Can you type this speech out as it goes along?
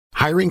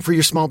Hiring for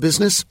your small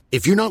business?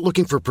 If you're not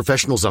looking for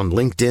professionals on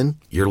LinkedIn,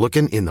 you're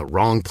looking in the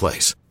wrong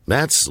place.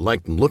 That's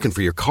like looking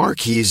for your car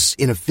keys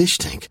in a fish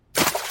tank.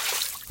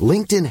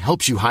 LinkedIn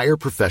helps you hire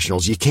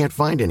professionals you can't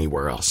find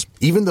anywhere else,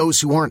 even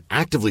those who aren't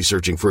actively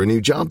searching for a new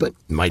job but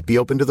might be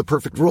open to the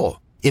perfect role.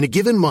 In a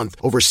given month,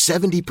 over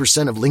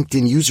 70% of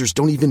LinkedIn users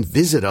don't even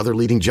visit other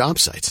leading job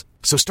sites.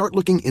 So start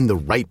looking in the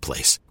right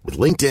place. With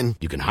LinkedIn,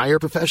 you can hire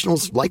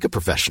professionals like a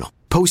professional.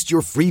 Post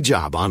your free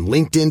job on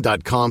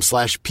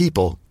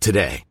linkedin.com/people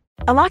today.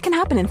 A lot can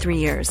happen in 3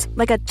 years,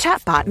 like a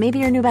chatbot may be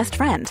your new best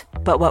friend.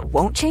 But what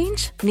won't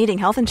change? Needing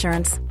health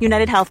insurance.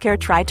 United Healthcare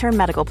Tri-Term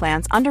Medical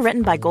Plans,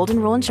 underwritten by Golden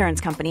Rule Insurance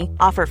Company,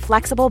 offer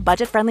flexible,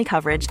 budget-friendly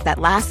coverage that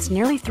lasts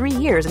nearly 3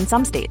 years in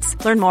some states.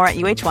 Learn more at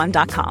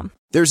uh1.com.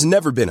 There's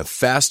never been a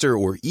faster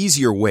or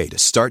easier way to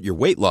start your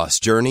weight loss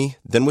journey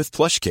than with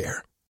PlushCare.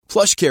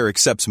 PlushCare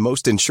accepts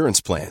most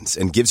insurance plans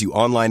and gives you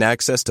online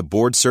access to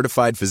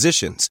board-certified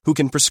physicians who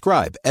can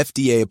prescribe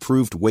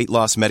FDA-approved weight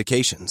loss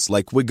medications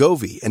like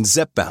Wegovy and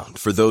Zepbound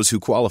for those who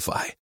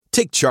qualify.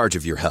 Take charge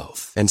of your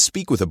health and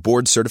speak with a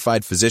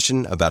board-certified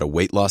physician about a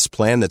weight loss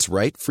plan that's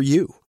right for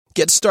you.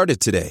 Get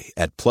started today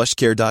at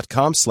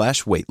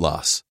plushcare.com/weight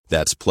loss.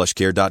 That's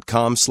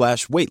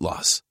plushcare.com/weight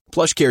loss.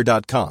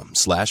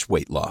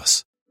 plushcare.com/weight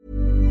loss.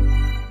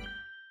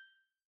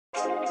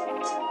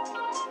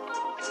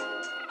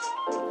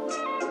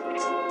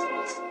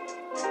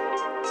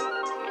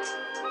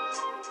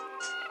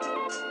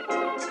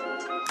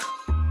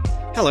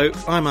 Hello,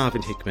 I'm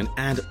Arvin Hickman,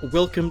 and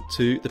welcome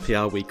to the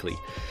PR Weekly,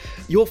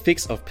 your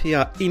fix of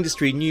PR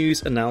industry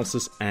news,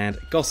 analysis, and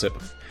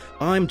gossip.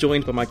 I'm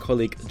joined by my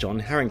colleague John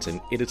Harrington,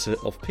 editor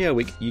of PR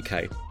Week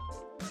UK.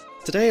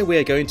 Today we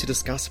are going to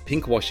discuss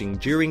pinkwashing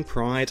during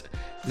Pride,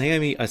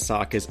 Naomi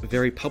Osaka's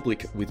very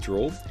public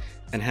withdrawal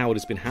and how it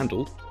has been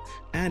handled,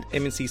 and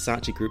M&C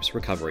Saatchi Group's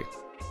recovery.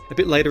 A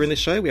bit later in the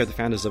show, we have the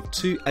founders of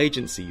two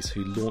agencies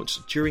who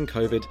launched during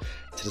COVID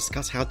to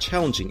discuss how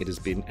challenging it has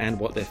been and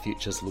what their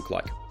futures look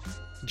like.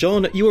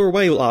 John, you were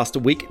away last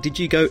week. Did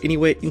you go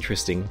anywhere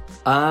interesting?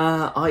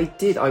 I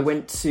did. I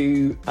went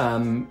to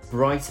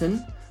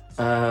Brighton.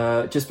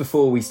 Just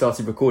before we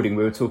started recording,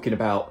 we were talking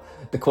about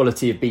the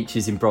quality of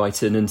beaches in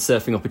Brighton and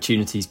surfing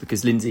opportunities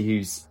because Lindsay,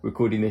 who's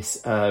recording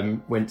this,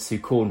 went to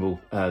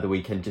Cornwall the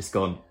weekend just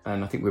gone.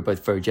 And I think we were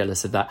both very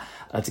jealous of that,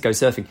 to go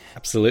surfing.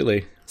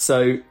 Absolutely.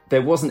 So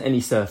there wasn't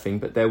any surfing,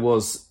 but there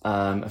was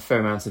a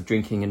fair amount of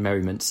drinking and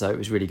merriment. So it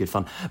was really good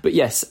fun. But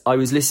yes, I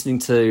was listening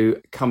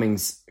to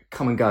Cummings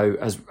Come and Go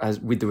as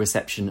with the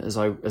reception as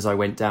I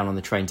went down on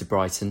the train to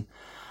Brighton,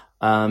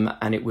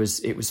 and it was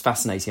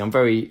fascinating. I'm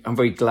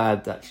very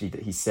glad actually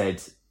that he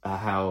said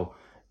how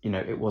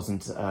it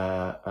wasn't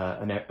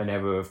an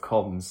error of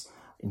comms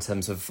in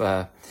terms of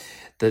the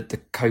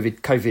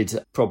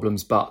COVID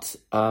problems, but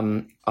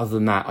other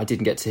than that, I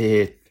didn't get to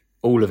hear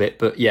all of it.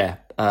 But yeah.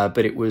 But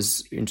it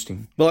was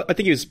interesting. Well, I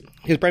think he was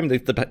blaming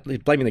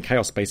the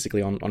chaos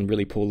basically on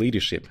really poor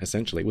leadership,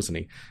 essentially, wasn't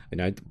he?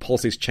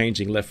 Policies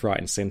changing left, right,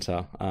 and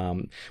centre,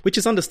 which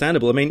is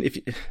understandable. I mean,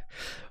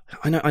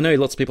 I know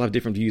lots of people have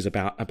different views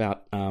about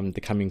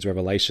the Cummings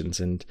revelations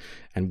and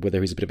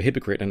whether he's a bit of a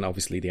hypocrite, and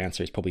obviously the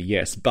answer is probably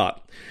yes.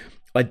 But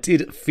I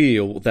did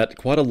feel that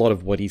quite a lot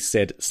of what he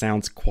said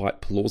sounds quite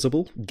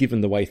plausible,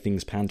 given the way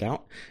things panned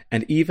out.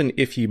 And even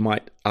if you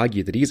might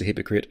argue that he's a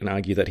hypocrite and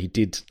argue that he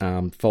did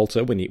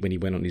falter when he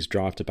went on his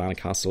drive to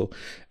Barnacastle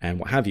and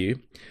what have you,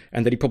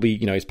 and that he probably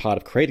is part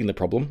of creating the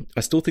problem,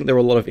 I still think there are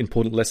a lot of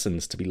important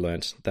lessons to be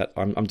learnt that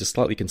I'm just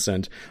slightly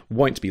concerned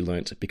won't be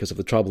learnt because of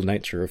the troubled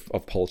nature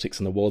of politics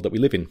and the world that we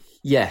live in.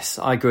 Yes,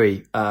 I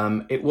agree.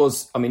 It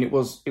was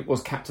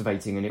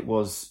captivating, and it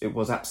was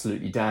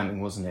absolutely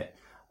damning, wasn't it?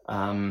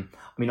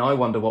 I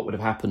wonder what would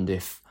have happened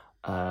if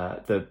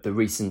the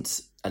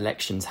recent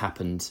elections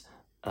happened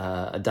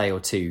a day or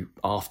two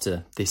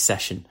after this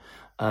session,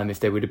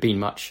 if there would have been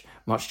much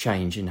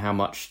change in how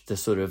much the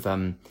sort of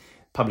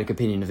public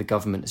opinion of the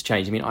government has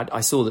changed.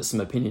 I saw that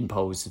some opinion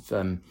polls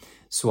have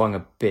swung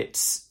a bit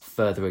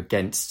further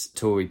against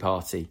Tory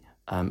party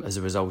as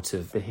a result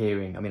of the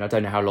hearing. I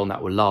don't know how long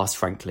that will last,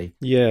 frankly.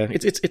 Yeah,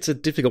 it's a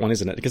difficult one,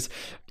 isn't it? Because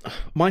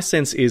my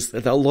sense is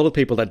that a lot of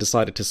people that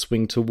decided to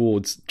swing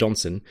towards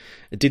Johnson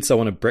did so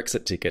on a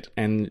Brexit ticket,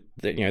 and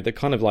they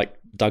kind of like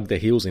dug their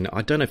heels in.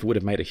 I don't know if it would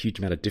have made a huge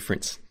amount of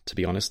difference, to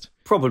be honest.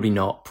 Probably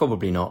not.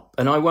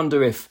 And I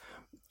wonder if,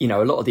 a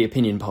lot of the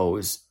opinion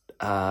polls,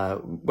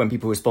 when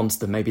people respond to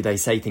them, maybe they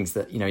say things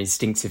that,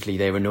 instinctively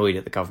they're annoyed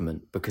at the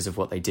government because of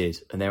what they did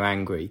and they're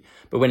angry.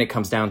 But when it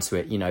comes down to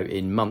it,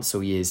 in months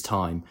or years'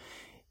 time,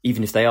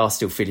 even if they are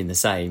still feeling the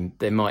same,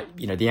 they might,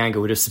 the anger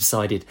would have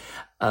subsided,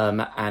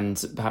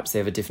 and perhaps they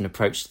have a different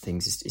approach to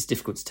things. It's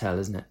difficult to tell,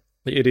 isn't it?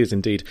 It is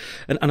indeed.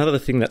 And another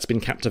thing that's been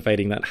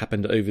captivating that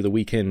happened over the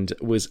weekend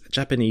was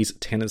Japanese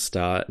tennis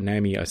star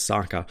Naomi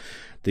Osaka,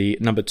 the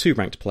number 2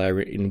 ranked player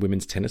in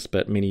women's tennis,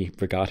 but many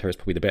regard her as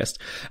probably the best.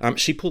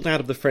 She pulled out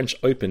of the French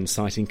Open,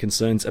 citing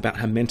concerns about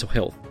her mental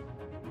health.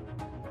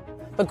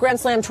 But Grand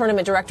Slam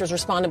tournament directors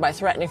responded by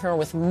threatening her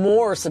with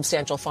more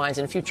substantial fines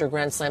and future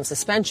Grand Slam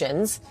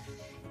suspensions.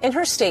 In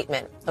her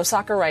statement,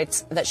 Osaka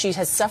writes that she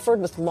has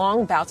suffered with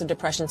long bouts of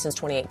depression since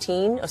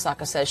 2018.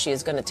 Osaka says she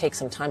is going to take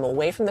some time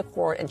away from the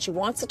court, and she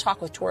wants to talk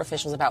with tour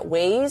officials about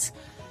ways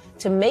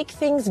to make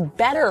things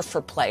better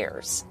for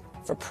players,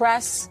 for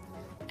press,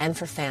 and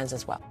for fans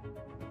as well.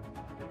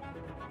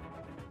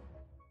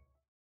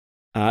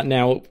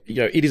 Now,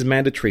 it is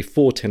mandatory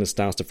for tennis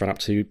stars to front up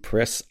to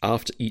press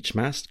after each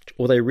match,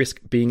 or they risk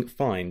being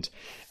fined.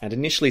 And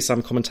initially,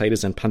 some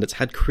commentators and pundits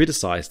had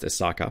criticised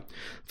Osaka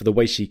for the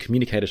way she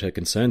communicated her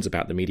concerns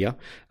about the media.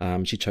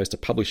 She chose to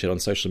publish it on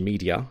social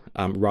media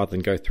rather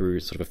than go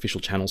through sort of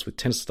official channels with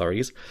tennis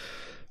authorities.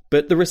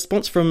 But the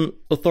response from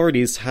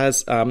authorities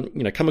has,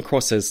 come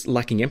across as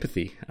lacking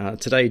empathy.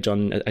 Today,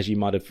 John, as you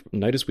might have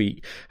noticed,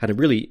 we had a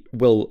really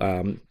well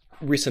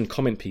written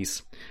comment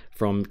piece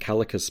from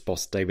Calicus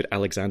boss David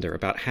Alexander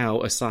about how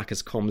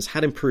Osaka's comms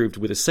had improved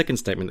with a second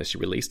statement that she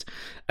released,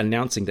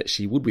 announcing that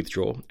she would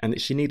withdraw and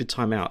that she needed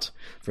time out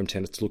from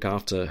tennis to look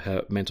after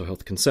her mental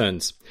health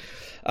concerns.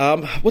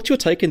 What's your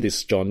take in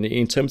this, John,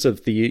 in terms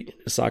of the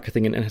Osaka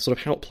thing and sort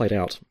of how it played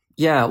out?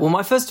 Yeah, well,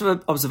 my first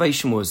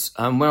observation was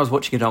when I was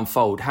watching it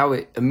unfold, how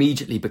it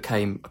immediately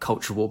became a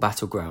culture war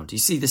battleground. You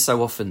see this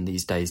so often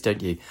these days,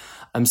 don't you?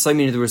 So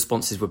many of the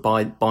responses were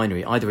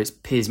binary. Either it's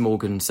Piers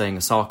Morgan saying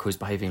Osaka is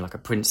behaving like a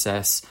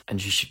princess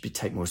and she should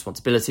take more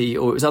responsibility,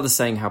 or it was others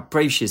saying how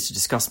brave she is to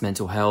discuss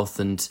mental health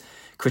and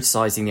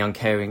criticising the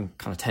uncaring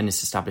kind of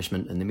tennis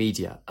establishment and the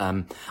media. I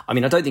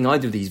don't think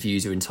either of these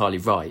views are entirely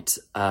right.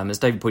 As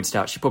David pointed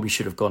out, she probably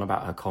should have gone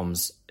about her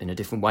comms in a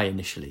different way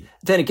initially.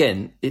 Then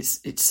again, it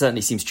certainly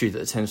seems true that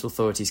the tennis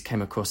authorities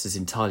came across as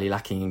entirely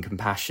lacking in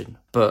compassion.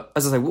 But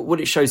as I say, what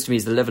it shows to me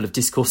is the level of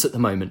discourse at the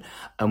moment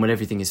and when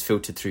everything is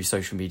filtered through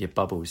social media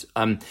bubbles.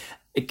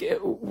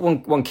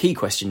 One key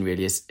question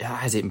really is,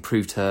 has it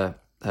improved her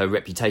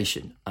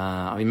reputation?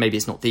 Maybe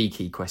it's not the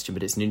key question,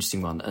 but it's an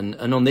interesting one.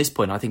 And on this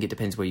point, I think it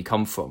depends where you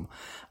come from.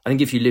 I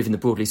think if you live in the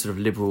broadly sort of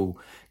liberal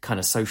kind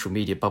of social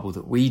media bubble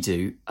that we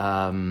do,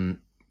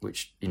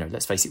 which,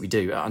 let's face it, we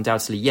do,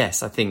 undoubtedly,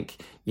 yes, I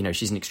think,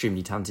 she's an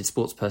extremely talented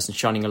sports person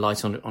shining a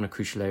light on a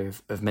crucial area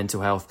of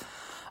mental health.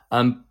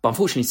 But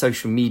unfortunately,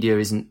 social media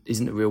isn't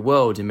the real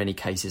world in many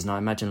cases. And I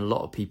imagine a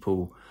lot of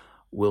people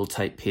will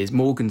take Piers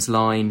Morgan's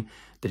line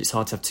that it's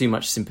hard to have too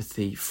much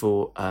sympathy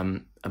for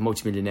a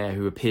multimillionaire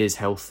who appears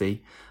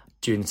healthy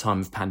during the time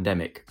of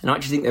pandemic. And I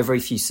actually think there are very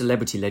few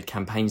celebrity-led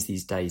campaigns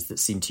these days that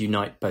seem to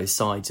unite both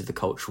sides of the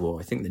culture war.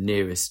 I think the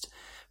nearest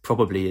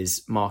probably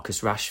is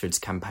Marcus Rashford's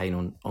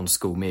campaign on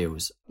school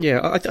meals. Yeah,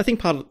 I think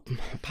part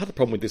of the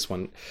problem with this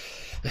one,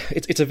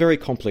 it's a very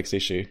complex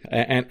issue.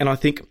 And I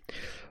think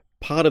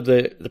part of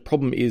the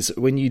problem is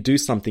when you do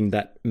something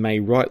that may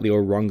rightly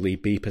or wrongly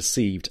be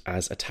perceived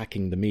as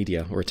attacking the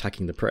media or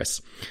attacking the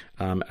press,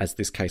 as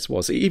this case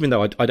was, even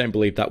though I don't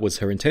believe that was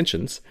her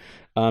intentions,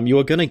 you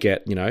are going to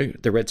get,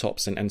 the red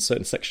tops and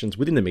certain sections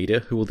within the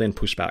media who will then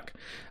push back.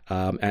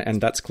 And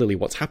that's clearly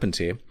what's happened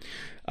here.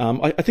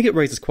 I think it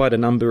raises quite a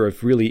number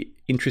of really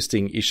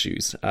interesting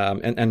issues.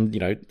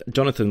 And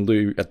Jonathan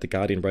Liu at The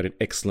Guardian wrote an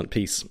excellent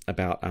piece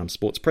about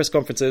sports press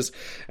conferences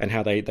and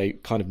how they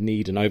kind of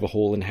need an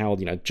overhaul and how,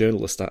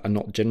 journalists are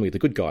not generally the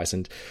good guys.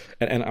 And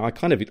I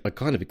kind of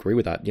agree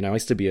with that. I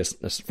used to be a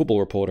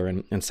football reporter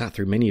and sat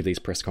through many of these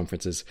press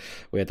conferences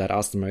where they'd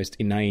ask the most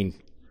inane,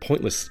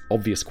 pointless,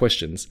 obvious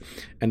questions.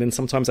 And then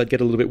sometimes I'd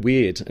get a little bit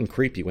weird and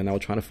creepy when they were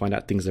trying to find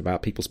out things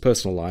about people's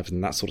personal lives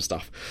and that sort of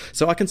stuff.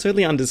 So I can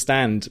certainly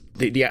understand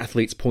the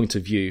athlete's point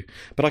of view,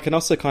 but I can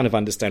also kind of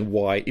understand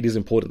why it is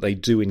important they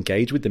do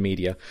engage with the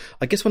media.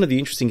 I guess one of the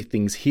interesting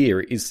things here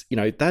is,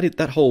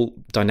 that whole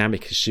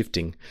dynamic is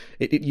shifting.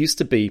 It used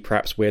to be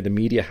perhaps where the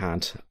media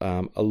had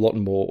a lot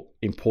more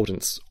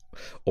importance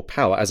or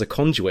power as a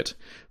conduit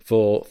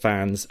for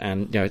fans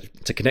and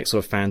to connect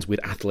sort of fans with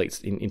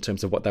athletes in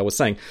terms of what they were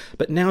saying.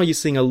 But now you're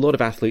seeing a lot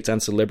of athletes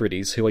and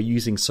celebrities who are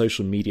using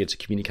social media to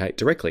communicate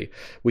directly,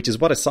 which is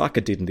what Osaka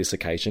did in this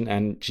occasion,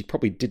 and she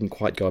probably didn't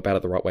quite go about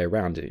it the right way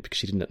around it because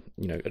she didn't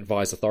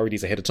advise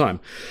authorities ahead of time.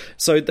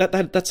 So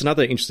that's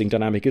another interesting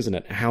dynamic, isn't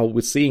it? How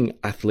we're seeing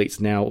athletes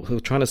now who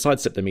are trying to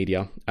sidestep the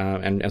media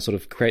and sort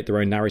of create their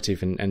own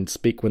narrative and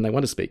speak when they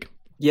want to speak.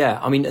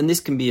 Yeah, and this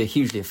can be a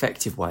hugely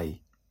effective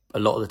way a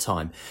lot of the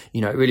time.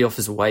 It really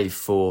offers a way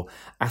for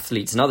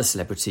athletes and other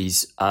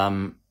celebrities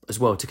as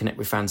well to connect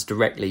with fans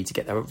directly, to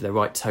get their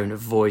right tone of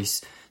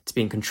voice, to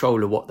be in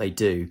control of what they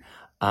do,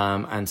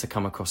 and to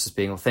come across as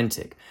being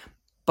authentic.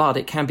 But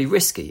it can be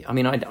risky.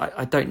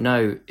 I don't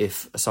know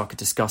if Osaka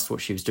discussed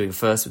what she was doing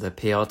first with her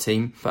PR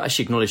team, but as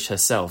she acknowledged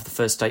herself, the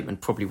first statement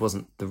probably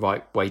wasn't the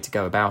right way to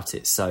go about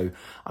it. So,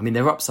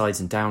 there are upsides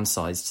and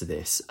downsides to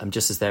this,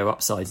 just as there are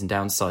upsides and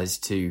downsides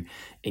to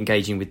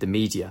engaging with the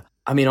media.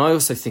 I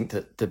also think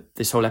that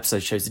this whole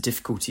episode shows the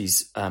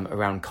difficulties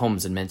around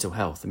comms and mental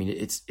health.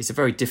 It's a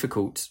very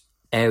difficult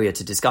area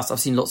to discuss.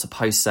 I've seen lots of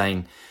posts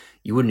saying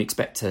you wouldn't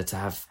expect her to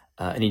have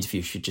an interview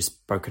if she'd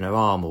just broken her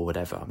arm or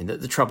whatever.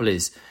 The trouble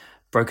is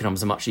broken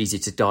arms are much easier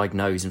to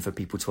diagnose and for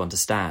people to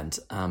understand.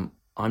 I'm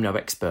no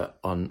expert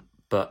on,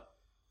 but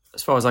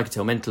as far as I can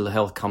tell, mental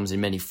health comes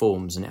in many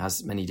forms and it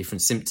has many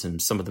different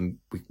symptoms. Some of them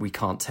we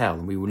can't tell,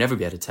 and we will never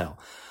be able to tell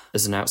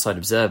as an outside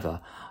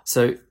observer.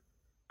 So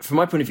from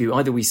my point of view,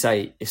 either we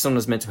say if someone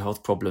has mental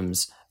health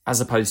problems, as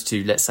opposed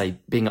to, let's say,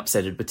 being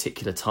upset at a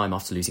particular time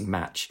after losing a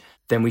match,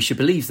 then we should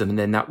believe them, and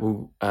then that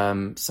will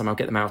somehow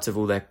get them out of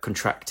all their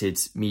contracted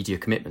media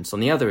commitments. On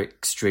the other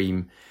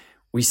extreme,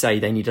 we say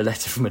they need a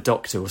letter from a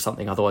doctor or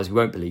something, otherwise we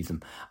won't believe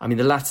them. I mean,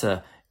 the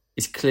latter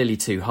is clearly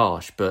too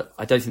harsh, but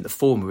I don't think the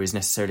former is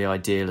necessarily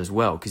ideal as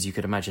well, because you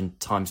could imagine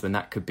times when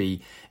that could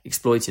be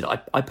exploited.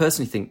 I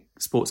personally think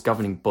sports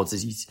governing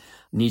bodies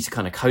need to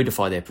kind of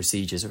codify their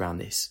procedures around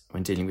this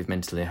when dealing with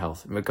mental ill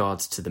health in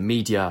regards to the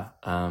media,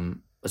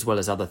 as well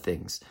as other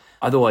things.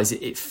 Otherwise,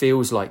 it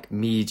feels like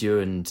media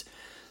and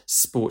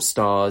sports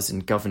stars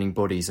and governing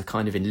bodies are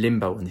kind of in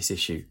limbo on this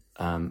issue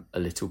a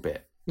little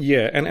bit.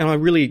 Yeah, and I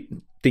really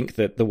think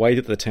that the way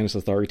that the tennis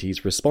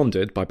authorities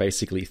responded by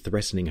basically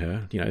threatening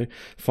her,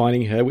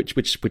 fining her, which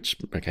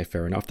okay,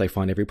 fair enough, they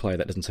fine every player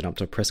that doesn't turn up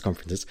to press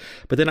conferences,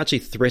 but then actually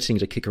threatening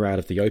to kick her out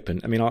of the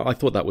Open. I mean, I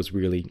thought that was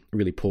really,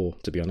 really poor,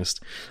 to be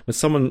honest. When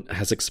someone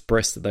has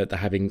expressed that they're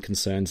having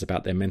concerns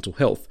about their mental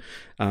health,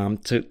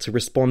 to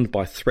respond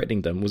by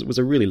threatening them was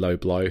a really low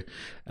blow.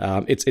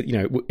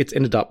 It's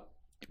ended up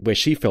where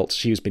she felt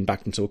she was been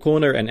backed into a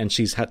corner, and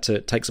she's had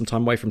to take some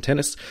time away from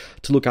tennis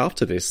to look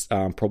after this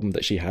problem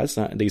that she has,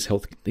 these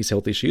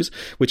health issues,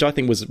 which I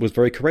think was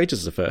very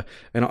courageous of her.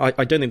 And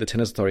I don't think the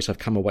tennis authorities have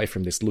come away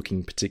from this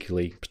looking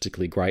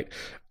particularly great.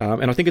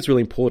 And I think it's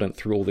really important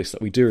through all this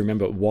that we do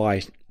remember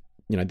why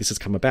this has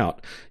come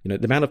about.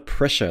 The amount of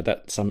pressure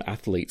that some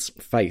athletes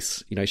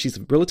face. She's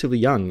relatively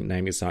young,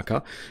 Naomi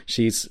Osaka.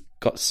 She's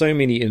got so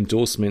many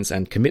endorsements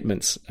and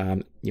commitments,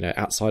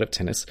 outside of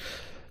tennis.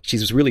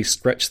 She's really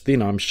stretched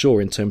thin, I'm sure,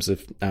 in terms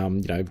of,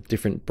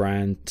 different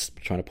brands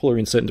trying to pull her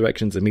in certain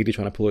directions, the media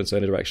trying to pull her in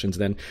certain directions.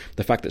 And then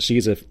the fact that she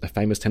is a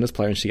famous tennis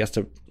player and she has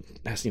to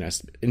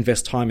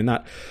invest time in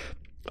that.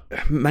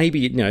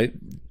 Maybe,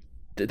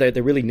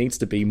 there really needs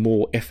to be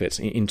more effort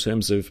in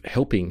terms of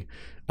helping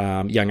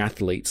young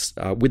athletes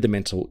with the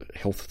mental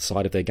health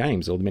side of their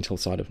games, or the mental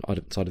side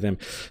of them.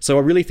 So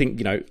I really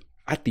think,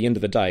 at the end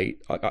of the day,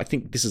 I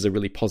think this is a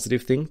really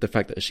positive thing, the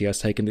fact that she has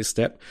taken this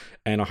step,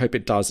 and I hope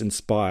it does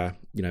inspire,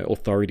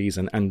 authorities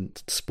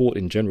and sport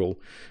in general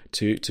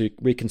to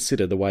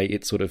reconsider the way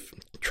it sort of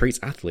treats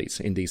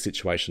athletes in these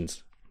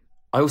situations.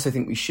 I also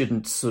think we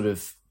shouldn't sort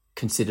of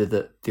consider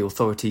that the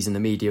authorities and the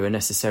media are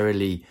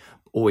necessarily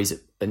always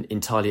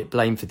entirely at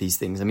blame for these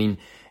things. I mean,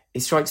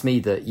 it strikes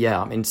me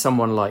that,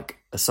 someone like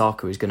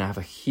Osaka is going to have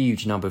a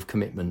huge number of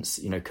commitments,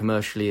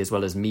 commercially as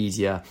well as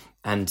media,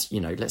 and,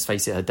 let's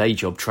face it, her day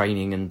job,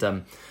 training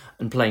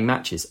and playing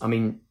matches. I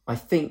mean, I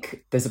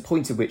think there's a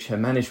point at which her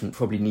management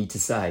probably need to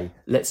say,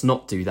 let's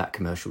not do that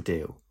commercial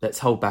deal. Let's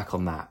hold back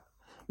on that.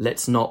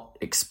 Let's not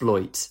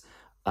exploit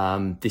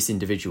this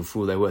individual for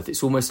all they're worth.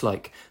 It's almost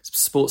like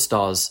sports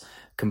stars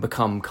can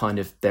become kind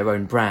of their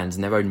own brands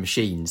and their own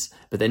machines,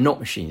 but they're not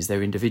machines,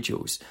 they're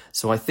individuals.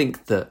 So I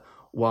think that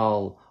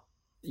while,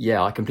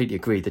 I completely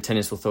agree, the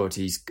tennis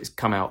authorities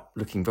come out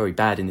looking very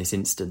bad in this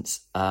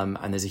instance, and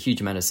there's a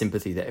huge amount of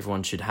sympathy that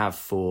everyone should have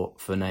for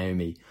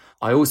Naomi.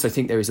 I also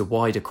think there is a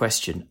wider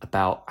question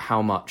about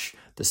how much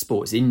the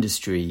sports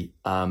industry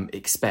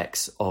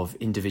expects of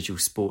individual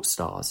sports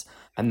stars,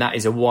 and that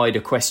is a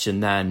wider question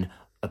than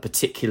a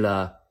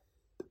particular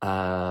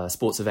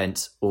sports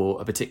event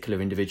or a particular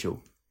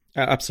individual.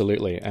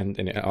 Absolutely, and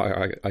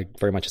I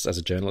very much, as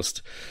a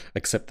journalist,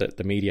 accept that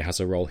the media has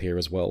a role here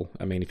as well.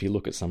 I mean, if you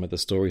look at some of the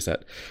stories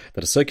that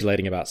are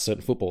circulating about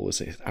certain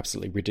footballers, it's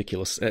absolutely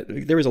ridiculous.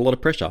 There is a lot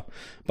of pressure,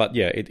 but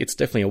it's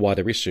definitely a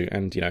wider issue.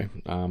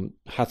 And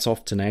hats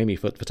off to Naomi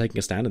for taking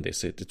a stand in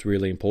this. It's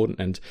really important,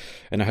 and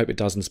I hope it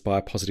does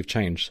inspire positive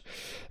change.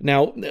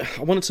 Now,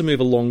 I wanted to move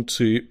along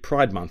to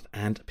Pride Month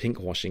and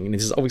pinkwashing, and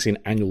this is obviously an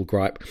annual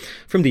gripe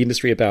from the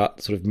industry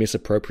about sort of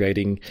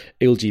misappropriating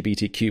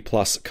LGBTQ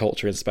plus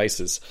culture and spaces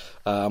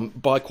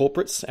by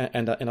corporates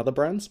and other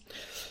brands.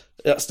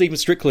 Stephen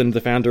Strickland,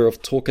 the founder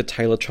of Talker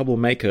Taylor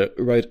Troublemaker,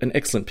 wrote an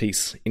excellent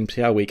piece in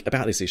PR Week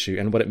about this issue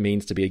and what it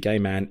means to be a gay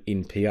man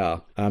in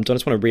PR. I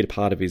just want to read a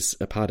part of his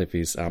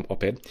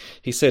op-ed.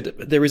 He said,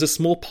 "There is a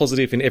small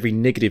positive in every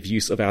negative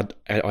use of our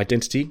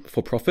identity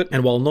for profit,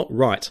 and while not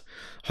right,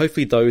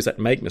 hopefully those that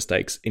make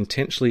mistakes,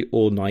 intentionally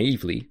or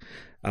naively,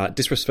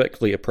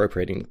 disrespectfully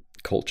appropriating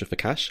culture for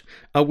cash,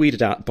 are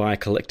weeded out by a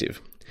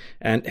collective."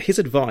 And his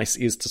advice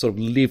is to sort of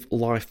live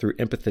life through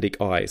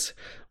empathetic eyes.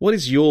 What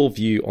is your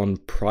view on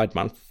Pride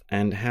Month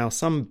and how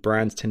some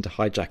brands tend to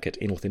hijack it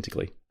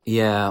inauthentically?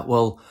 Yeah,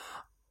 well,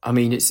 I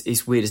mean,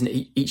 it's weird, isn't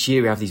it? Each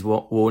year we have these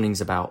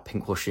warnings about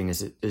pinkwashing,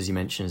 as you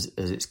mentioned,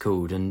 as it's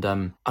called. And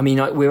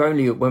we're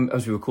only,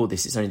 as we record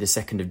this, it's only the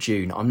 2nd of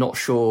June. I'm not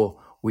sure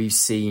we've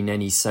seen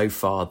any so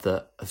far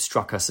that have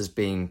struck us as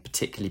being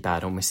particularly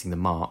bad or missing the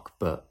mark,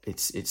 but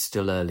it's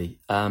still early.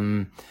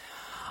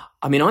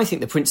 I think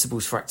the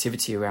principles for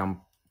activity around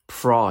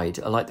Pride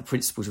are like the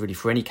principles really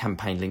for any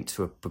campaign linked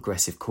to a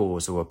progressive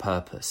cause or a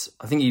purpose.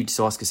 I think you need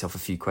to ask yourself a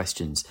few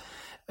questions.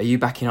 Are you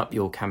backing up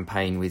your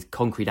campaign with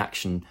concrete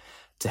action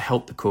to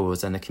help the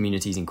cause and the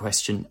communities in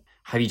question?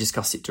 Have you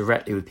discussed it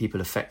directly with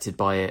people affected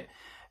by it?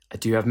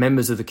 Do you have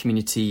members of the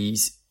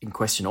communities in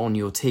question on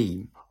your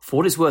team? For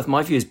what it's worth,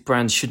 my view is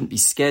brands shouldn't be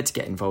scared to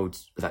get involved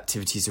with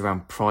activities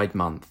around Pride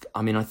Month.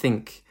 I mean, I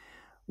think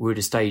we're at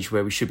a stage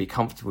where we should be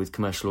comfortable with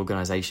commercial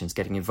organisations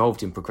getting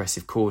involved in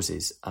progressive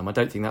causes. I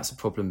don't think that's a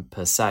problem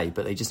per se,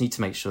 but they just need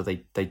to make sure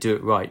they do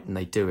it right and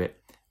they do it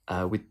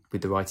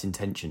with the right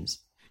intentions.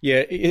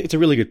 Yeah, it's a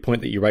really good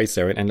point that you raised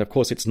there. And of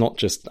course, it's not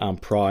just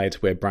Pride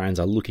where brands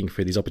are looking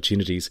for these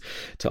opportunities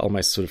to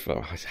almost sort of,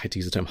 I hate to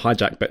use the term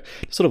hijack, but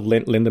sort of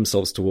lend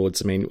themselves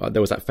towards. I mean, there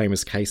was that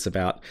famous case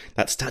about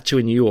that statue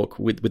in New York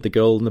with the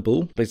girl and the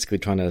bull, basically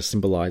trying to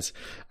symbolise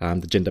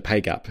the gender pay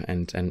gap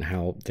and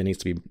how there needs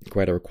to be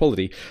greater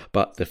equality.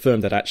 But the firm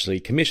that actually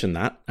commissioned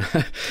that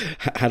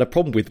had a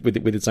problem with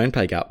its own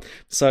pay gap.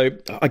 So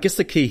I guess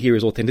the key here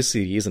is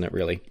authenticity, isn't it,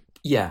 really?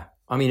 Yeah,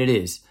 I mean, it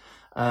is.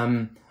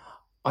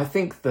 I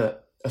think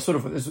that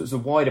there's a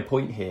wider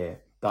point here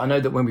that I know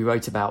that when we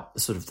wrote about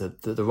sort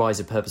of the rise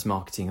of purpose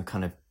marketing a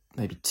kind of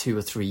maybe 2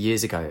 or 3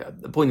 years ago,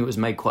 the point that was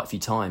made quite a few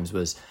times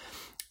was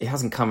it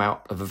hasn't come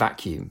out of a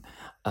vacuum.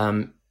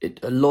 A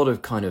lot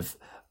of kind of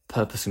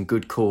purpose and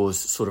good cause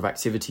sort of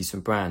activities from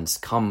brands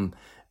come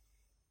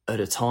at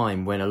a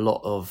time when a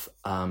lot of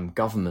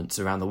governments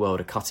around the world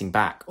are cutting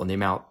back on the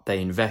amount they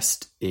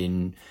invest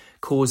in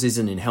causes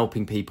and in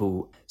helping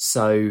people.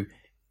 So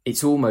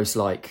it's almost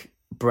like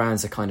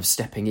brands are kind of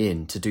stepping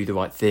in to do the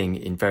right thing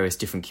in various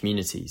different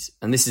communities.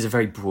 And this is a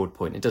very broad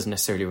point. It doesn't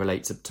necessarily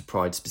relate to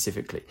Pride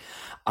specifically.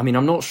 I mean,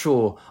 I'm not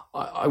sure.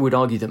 I would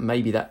argue that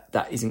maybe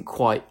that isn't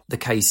quite the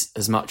case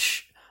as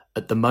much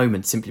at the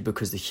moment, simply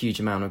because the huge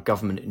amount of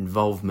government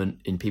involvement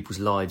in people's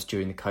lives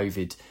during the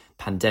COVID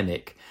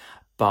pandemic.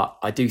 But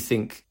I do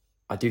think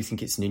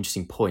it's an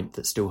interesting point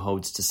that still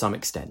holds to some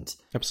extent.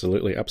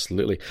 Absolutely.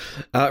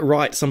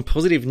 Right, some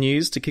positive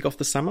news to kick off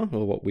the summer,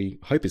 or what we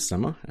hope is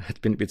summer.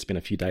 It's been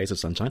a few days of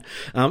sunshine.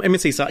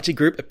 M&C Saatchi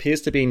Group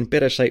appears to be in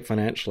better shape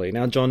financially.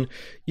 Now, John,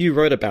 you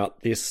wrote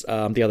about this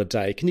the other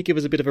day. Can you give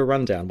us a bit of a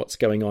rundown? What's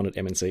going on at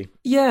M&C?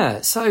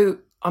 Yeah, so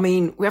I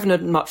mean, we haven't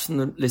heard much from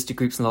the listed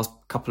groups in the last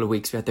couple of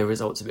weeks. We had their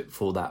results a bit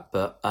before that.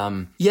 But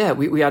we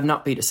had an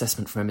upbeat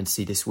assessment from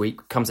M&C this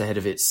week. Comes ahead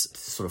of its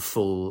sort of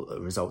full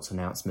results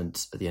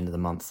announcement at the end of the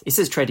month. It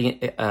says trading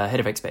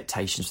ahead of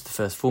expectations for the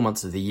first 4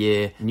 months of the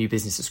year. New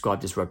business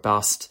described as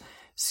robust.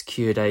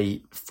 Secured a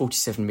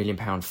 £47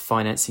 million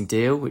financing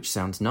deal, which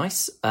sounds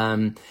nice. I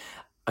mean,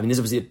 there's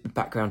obviously a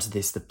background to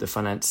this, the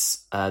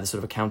finance, the sort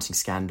of accounting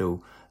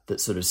scandal that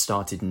sort of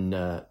started in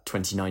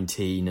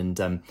 2019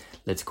 and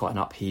led to quite an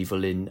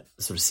upheaval in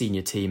the sort of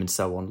senior team and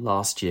so on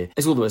last year.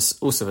 There's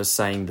also us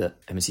saying that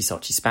M&C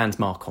Saatchi spans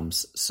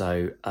Marcoms,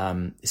 so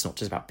it's not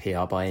just about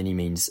PR by any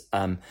means.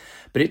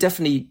 But it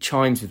definitely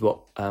chimes with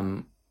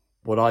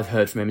what I've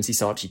heard from M&C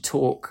Saatchi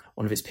Talk,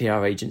 one of its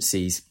PR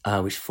agencies,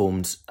 which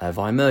formed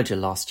via merger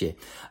last year.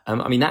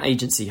 I mean, that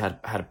agency had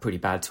a pretty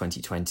bad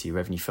 2020.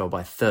 Revenue fell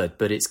by a third,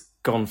 but it's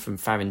gone from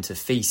famine to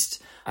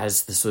feast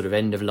as the sort of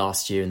end of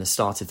last year and the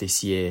start of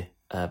this year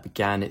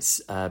began.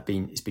 It's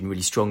been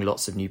really strong,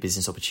 lots of new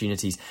business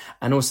opportunities,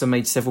 and also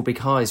made several big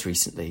hires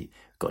recently.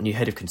 Got a new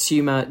head of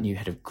consumer, new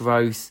head of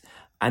growth,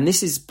 and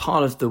this is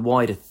part of the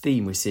wider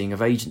theme we're seeing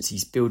of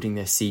agencies building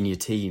their senior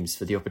teams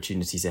for the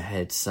opportunities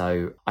ahead.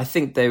 So I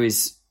think there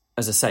is,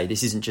 as I say,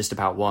 this isn't just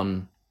about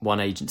one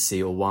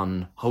agency or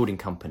one holding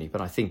company, but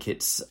I think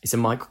it's a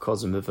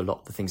microcosm of a lot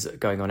of the things that are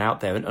going on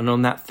out there. And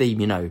on that theme,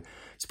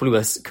 it's probably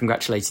worth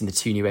congratulating the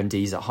two new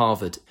MDs at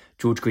Harvard,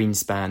 George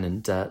Greenspan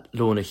and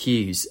Lorna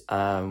Hughes.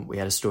 We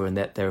had a story on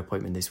their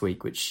appointment this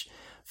week, which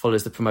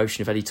follows the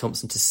promotion of Eddie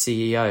Thompson to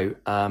CEO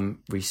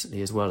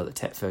recently as well at the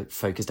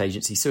tech-focused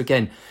agency. So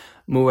again,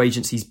 more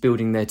agencies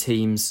building their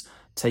teams,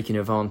 taking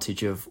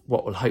advantage of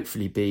what will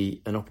hopefully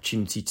be an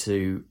opportunity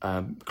to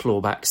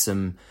claw back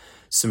some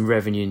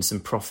revenue and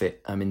some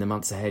profit in the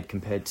months ahead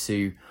compared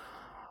to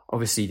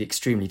obviously the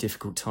extremely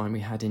difficult time we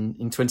had in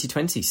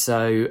 2020.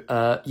 So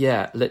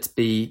let's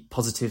be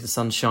positive. The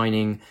sun's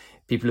shining.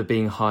 People are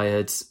being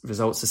hired.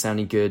 Results are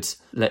sounding good.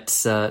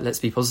 Let's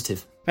be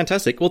positive.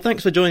 Fantastic. Well,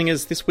 thanks for joining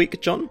us this week,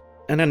 John.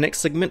 And our next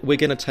segment, we're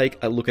going to take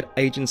a look at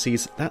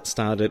agencies that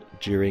started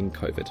during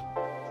COVID.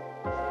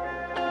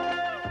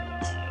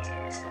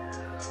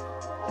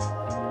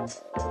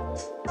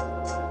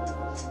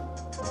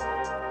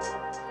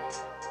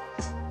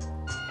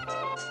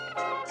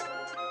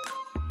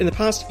 In the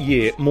past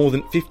year, more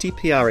than 50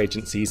 PR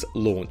agencies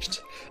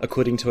launched,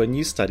 according to a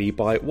new study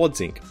by Wads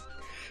Inc.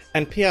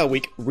 And PR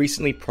Week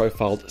recently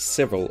profiled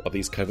several of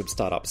these COVID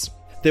startups.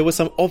 There were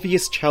some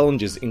obvious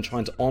challenges in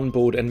trying to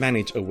onboard and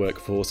manage a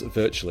workforce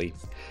virtually,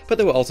 but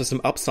there were also some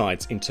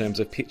upsides in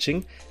terms of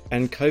pitching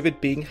and COVID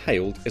being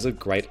hailed as a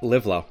great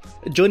leveller.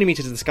 Joining me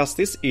to discuss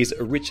this is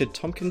Richard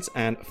Tompkins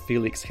and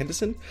Felix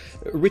Henderson.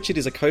 Richard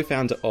is a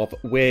co-founder of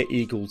Where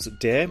Eagles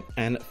Dare,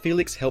 and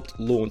Felix helped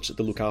launch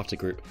the Look After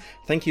Group.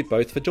 Thank you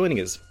both for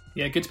joining us.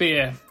 Yeah, good to be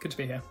here. Good to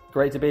be here.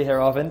 Great to be here,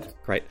 Arvind.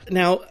 Great.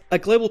 Now, a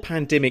global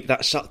pandemic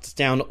that shuts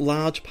down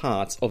large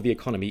parts of the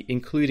economy,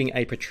 including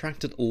a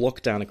protracted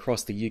lockdown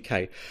across the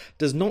UK,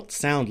 does not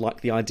sound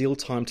like the ideal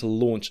time to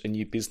launch a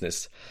new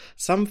business.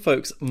 Some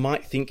folks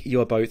might think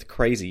you are both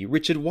crazy.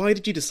 Richard, why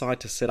did you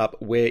decide to set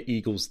up Where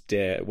Eagles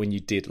Dare when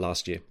you did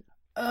last year?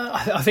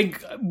 I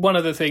think one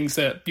of the things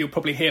that you'll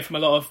probably hear from a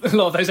lot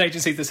of those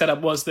agencies that set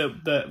up was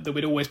that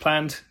we'd always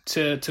planned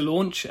to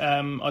launch.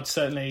 I'd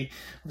certainly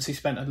obviously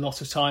spent a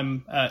lot of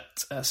time at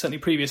certainly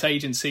previous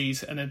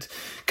agencies and had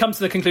come to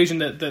the conclusion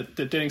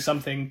that doing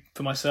something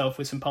for myself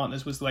with some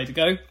partners was the way to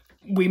go.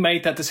 We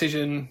made that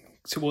decision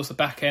towards the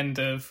back end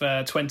of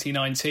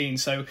 2019.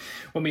 So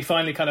when we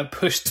finally kind of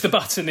pushed the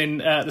button in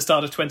at the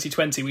start of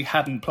 2020, we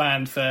hadn't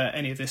planned for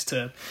any of this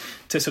to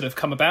sort of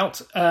come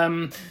about.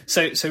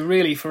 So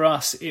really for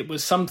us, it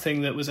was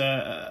something that was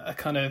a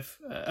kind of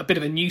a bit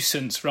of a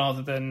nuisance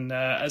rather than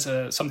as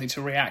something to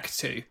react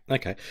to.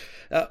 Okay.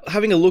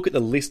 Having a look at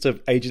the list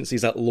of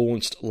agencies that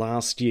launched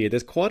last year,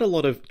 there's quite a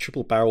lot of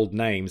triple-barreled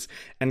names,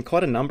 and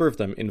quite a number of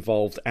them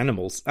involved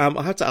animals.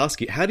 I have to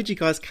ask you, how did you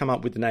guys come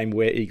up with the name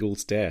Where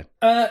Eagles Dare?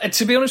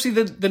 To be honest with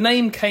you, the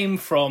name came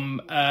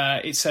from,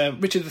 it's a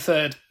Richard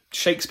III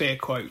Shakespeare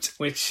quote,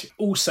 which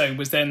also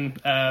was then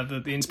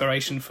the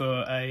inspiration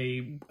for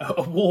a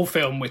war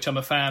film, which I'm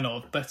a fan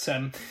of. But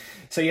so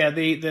yeah,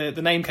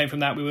 the name came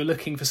from that. We were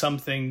looking for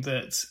something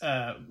that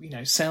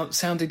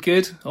sounded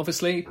good,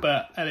 obviously,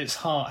 but at its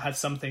heart had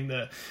something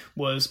that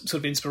was sort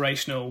of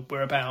inspirational.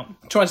 We're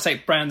about trying to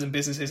take brands and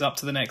businesses up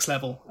to the next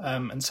level,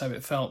 and so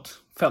it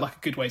felt like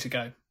a good way to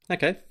go.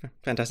 Okay,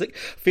 fantastic.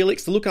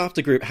 Felix, the Look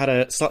After Group had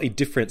a slightly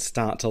different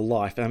start to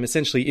life.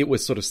 Essentially, it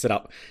was sort of set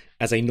up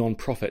as a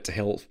non-profit to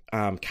help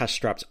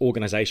cash-strapped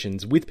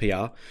organisations with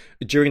PR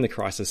during the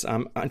crisis.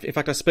 In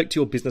fact, I spoke to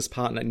your business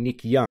partner,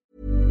 Nick Young.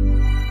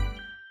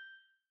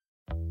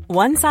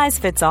 One size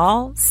fits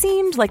all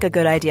seemed like a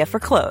good idea for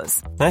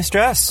clothes. Nice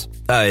dress.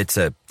 It's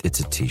a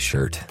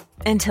T-shirt.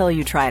 Until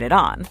you tried it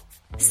on.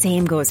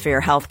 Same goes for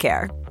your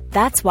healthcare.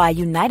 That's why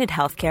United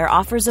Healthcare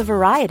offers a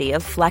variety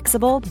of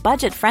flexible,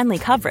 budget-friendly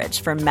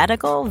coverage for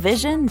medical,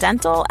 vision,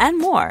 dental, and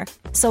more.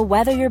 So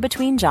whether you're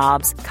between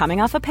jobs,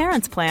 coming off a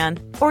parent's plan,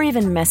 or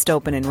even missed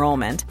open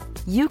enrollment,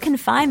 you can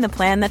find the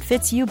plan that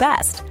fits you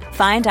best.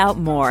 Find out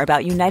more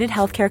about United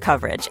Healthcare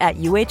coverage at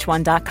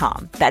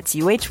uh1.com. That's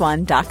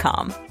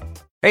uh1.com.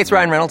 Hey, it's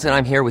Ryan Reynolds, and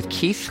I'm here with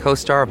Keith,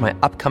 co-star of my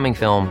upcoming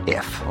film,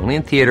 If, only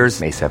in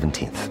theaters May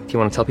 17th. Do you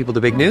want to tell people the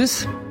big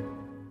news?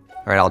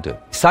 All right, I'll do it.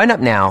 Sign up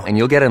now and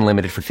you'll get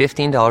unlimited for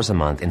 $15 a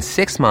month and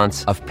 6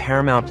 months of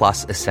Paramount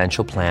Plus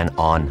Essential Plan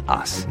on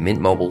us.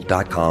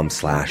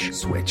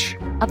 Mintmobile.com/switch.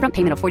 Upfront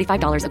payment of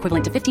 $45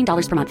 equivalent to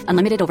 $15 per month.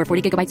 Unlimited over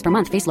 40 gigabytes per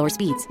month. Face lower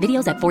speeds.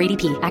 Videos at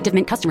 480p. Active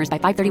Mint customers by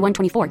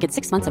 531.24 get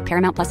 6 months of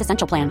Paramount Plus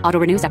Essential Plan. Auto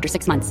renews after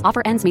 6 months.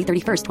 Offer ends May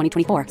 31st,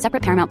 2024.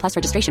 Separate Paramount Plus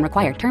registration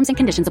required. Terms and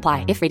conditions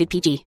apply if rated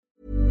PG.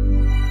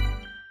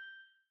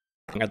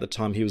 At the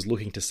time he was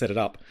looking to set it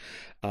up,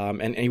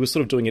 and he was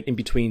sort of doing it in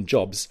between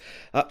jobs.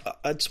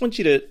 I just want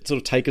you to sort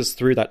of take us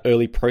through that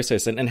early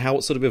process and how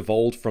it sort of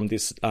evolved from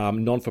this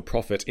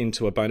non-for-profit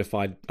into a bona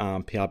fide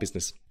PR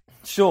business.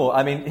 Sure.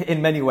 I mean,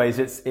 in many ways,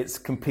 it's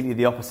completely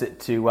the opposite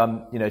to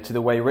to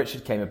the way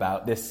Richard came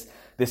about. This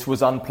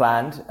was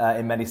unplanned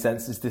in many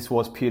senses. This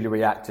was purely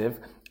reactive.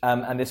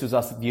 And this was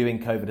us viewing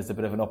COVID as a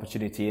bit of an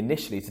opportunity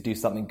initially to do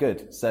something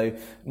good. So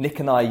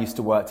Nick and I used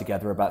to work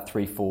together about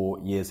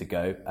 3-4 years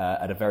ago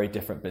at a very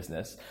different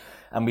business.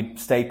 And we'd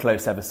stayed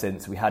close ever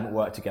since. We hadn't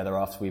worked together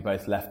after we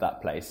both left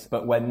that place.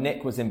 But when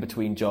Nick was in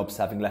between jobs,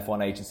 having left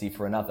one agency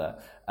for another,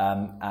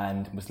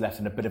 and was left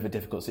in a bit of a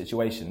difficult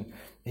situation,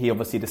 he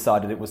obviously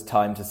decided it was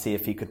time to see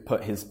if he could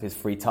put his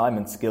free time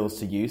and skills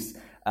to use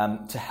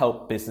to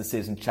help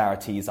businesses and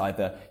charities,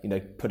 either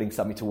putting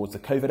something towards the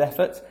COVID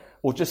effort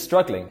or just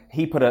struggling.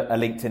 He put a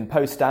LinkedIn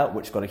post out,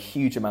 which got a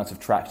huge amount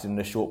of traction in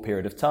a short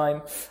period of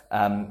time.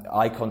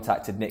 I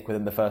contacted Nick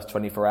within the first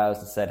 24 hours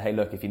and said, hey,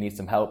 look, if you need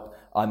some help,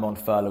 I'm on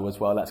furlough as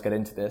well, let's get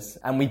into this.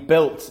 And we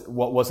built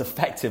what was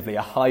effectively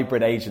a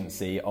hybrid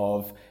agency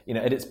of,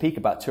 at its peak,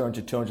 about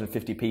 200,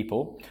 250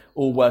 people,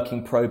 all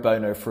working pro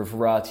bono for a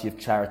variety of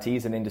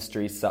charities and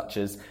industries such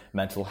as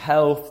mental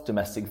health,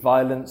 domestic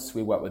violence.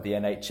 We work with the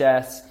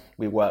NHS.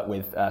 We work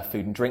with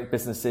food and drink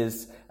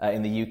businesses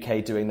in the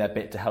UK doing their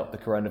bit to help the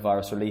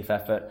coronavirus relief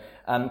effort.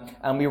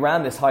 And we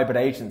ran this hybrid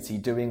agency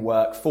doing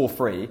work for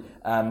free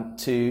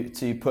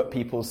to put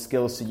people's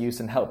skills to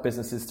use and help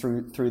businesses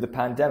through the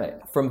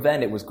pandemic. From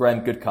then, it was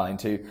Graham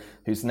Goodkind,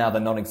 who's now the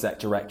non-exec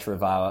director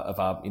of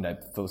our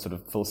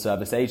full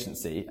service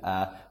agency,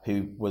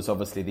 who was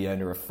obviously the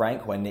owner of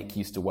Frank when Nick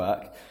used to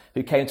work.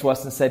 who came to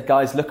us and said,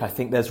 guys, look, I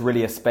think there's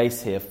really a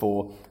space here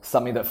for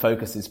something that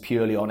focuses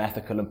purely on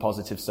ethical and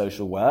positive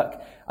social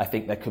work. I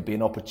think there could be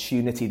an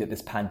opportunity that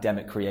this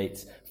pandemic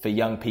creates for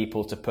young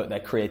people to put their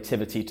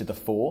creativity to the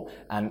fore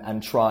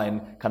and try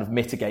and kind of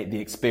mitigate the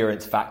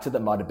experience factor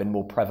that might have been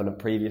more prevalent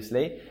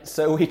previously.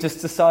 So we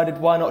just decided,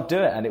 why not do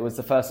it? And it was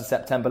the 1st of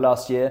September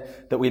last year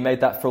that we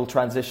made that full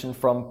transition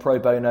from pro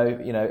bono,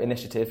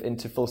 initiative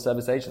into full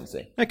service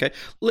agency. Okay,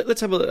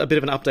 let's have a bit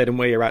of an update on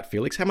where you're at,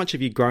 Felix. How much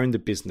have you grown the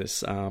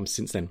business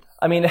since then?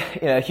 I mean,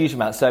 a huge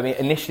amount. So,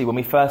 initially when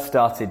we first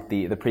started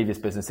the previous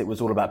business, it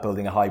was all about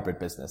building a hybrid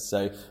business.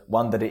 So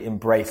one that it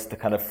embraced the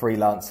kind of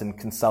freelance and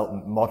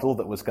consultant model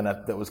that was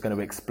going to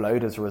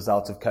explode as a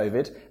result of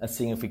COVID, and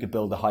seeing if we could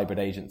build a hybrid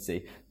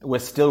agency. We're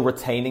still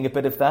retaining a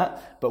bit of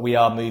that, but we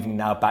are moving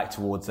now back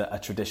towards a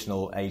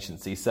traditional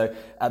agency. So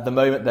at the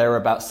moment, there are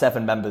about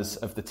 7 members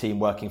of the team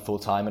working full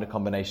time in a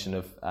combination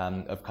of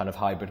kind of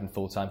hybrid and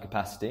full time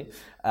capacity.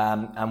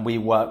 And we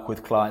work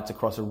with clients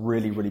across a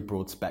really, really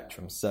broad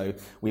spectrum. So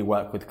we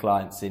work with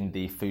clients in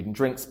the food and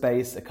drink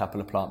space, a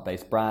couple of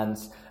plant-based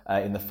brands,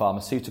 in the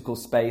pharmaceutical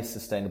space,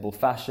 sustainable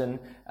fashion,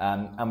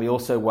 and we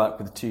also work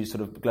with 2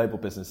 sort of global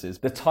businesses.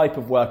 The type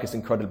of work is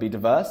incredibly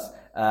diverse,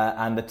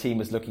 and the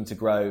team is looking to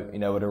grow,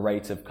 at a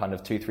rate of kind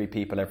of 2-3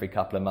 people every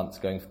couple of months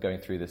going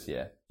through this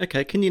year.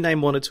 Okay, can you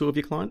name 1 or 2 of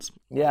your clients?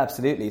 Yeah,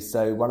 absolutely.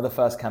 So one of the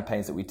first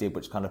campaigns that we did,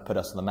 which kind of put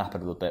us on the map a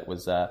little bit,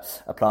 was a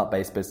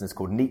plant-based business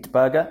called Neat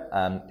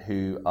Burger,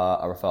 who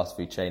are a fast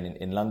food chain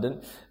in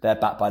London. They're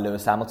backed by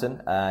Lewis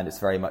Hamilton, and it's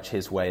very much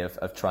his way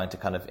of trying to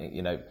kind of,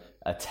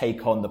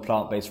 take on the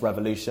plant-based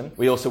revolution.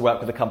 We also work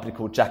with a company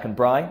called Jack and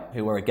Bry,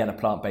 who are again a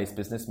plant-based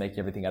business making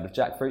everything out of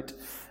jackfruit.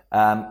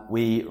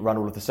 We run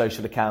all of the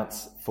social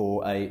accounts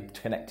for a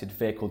connected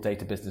vehicle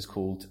data business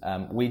called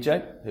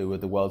Wejo, who are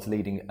the world's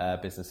leading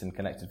business in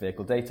connected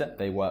vehicle data.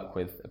 They work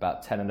with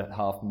about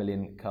 10.5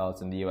 million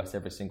cars in the US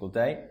every single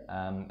day,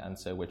 and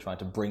so we're trying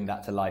to bring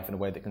that to life in a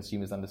way that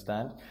consumers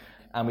understand.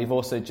 And we've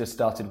also just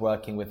started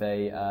working with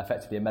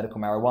effectively a medical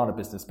marijuana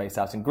business based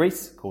out in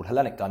Greece called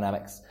Hellenic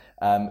Dynamics,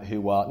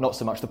 who are not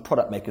so much the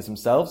product makers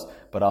themselves,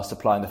 but are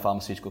supplying the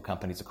pharmaceutical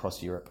companies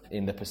across Europe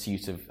in the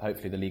pursuit of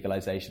hopefully the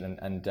legalization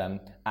and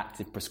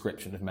active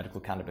prescription of medical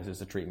cannabis as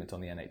a treatment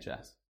on the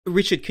NHS.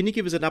 Richard, can you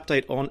give us an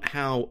update on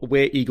how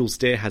Where Eagles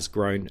Dare has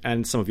grown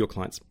and some of your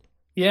clients?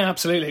 Yeah,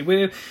 absolutely.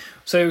 We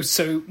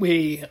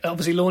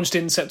obviously launched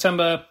in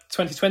September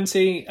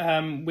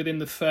 2020. Within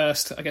the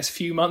first,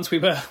 few months, we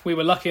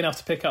were lucky enough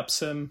to pick up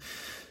some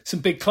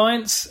big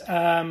clients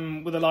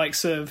with the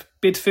likes of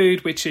Bid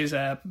Food, which is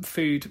a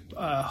food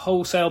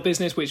wholesale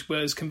business, which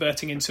was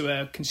converting into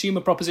a consumer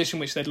proposition,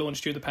 which they'd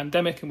launched during the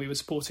pandemic, and we were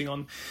supporting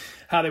on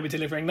how they were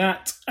delivering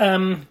that.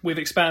 We've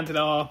expanded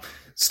our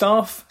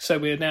staff, so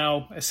we're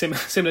now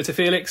similar to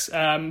Felix.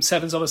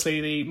 7's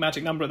obviously the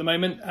magic number at the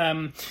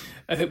moment,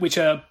 which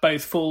are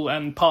both full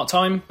and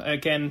part-time,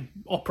 again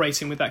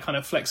operating with that kind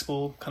of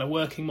flexible kind of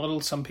working model,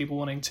 some people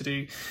wanting to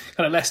do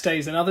kind of less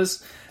days than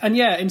others. And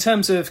yeah, in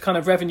terms of kind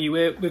of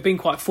revenue, we've been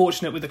quite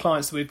fortunate with the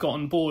clients that we've got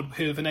on board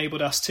who have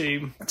enabled us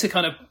to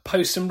kind of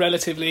post some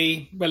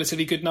relatively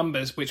good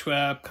numbers, which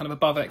were kind of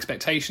above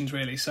expectations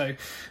really. So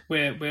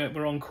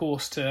we're on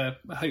course to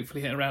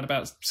hopefully hit around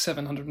about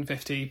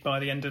 750 by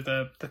the end of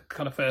the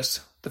kind of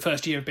the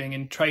first year of being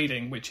in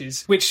trading,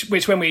 which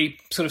when we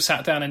sort of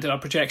sat down and did our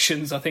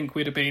projections, I think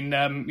we'd have been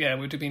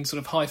sort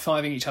of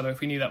high-fiving each other if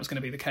we knew that was going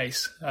to be the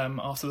case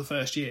after the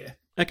first year.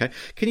 Okay.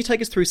 Can you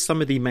take us through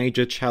some of the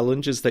major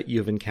challenges that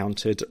you've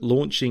encountered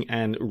launching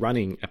and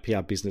running a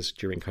PR business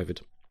during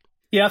COVID?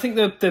 Yeah, I think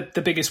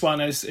the biggest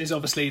one is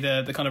obviously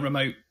the kind of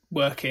remote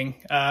working.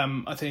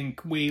 I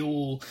think we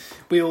all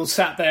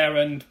sat there,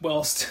 and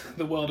whilst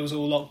the world was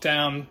all locked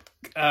down,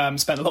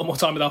 spent a lot more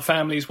time with our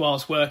families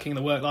whilst working.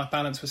 The work-life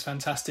balance was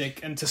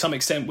fantastic, and to some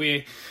extent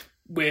we're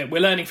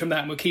learning from that,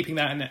 and we're keeping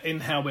that in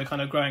how we're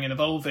kind of growing and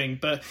evolving.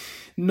 But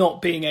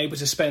not being able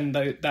to spend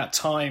that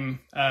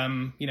time,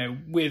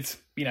 with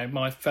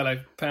my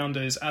fellow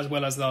founders as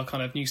well as our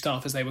kind of new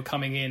staff as they were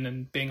coming in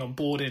and being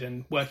onboarded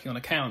and working on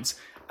accounts,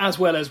 as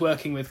well as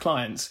working with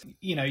clients,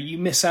 you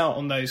miss out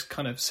on those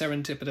kind of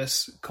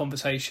serendipitous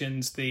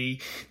conversations, the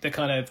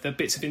kind of the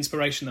bits of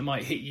inspiration that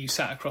might hit you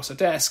sat across a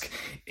desk.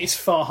 It's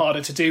far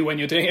harder to do when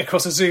you're doing it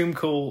across a Zoom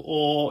call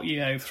or,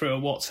 through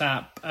a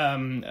WhatsApp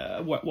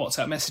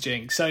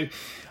messaging. So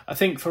I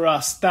think for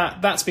us,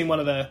 that's been one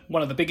of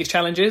the biggest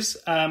challenges.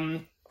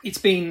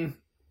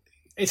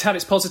 It's had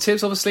its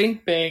positives,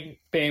 obviously, being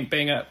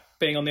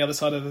on the other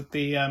side of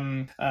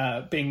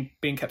the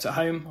being kept at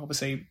home.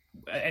 Obviously,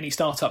 any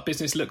startup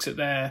business looks at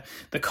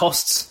the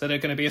costs that are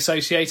going to be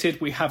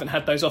associated. We haven't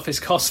had those office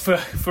costs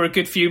for a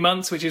good few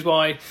months, which is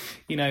why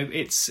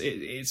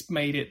it's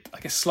made it, I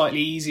guess,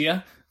 slightly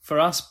easier for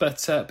us.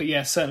 But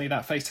yeah, certainly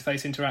that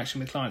face-to-face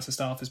interaction with clients and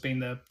staff has been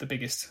the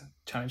biggest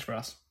challenge for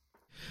us.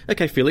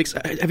 Okay, Felix,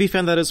 have you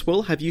found that as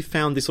well? Have you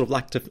found this sort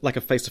of lack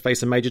of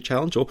face-to-face a major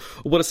challenge, or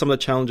what are some of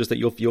the challenges that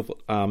you've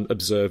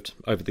observed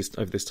over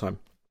this time?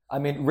 I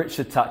mean,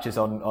 Richard touches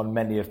on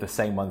many of the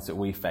same ones that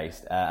we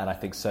faced, and I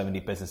think so many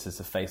businesses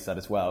have faced that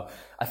as well.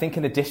 I think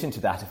in addition to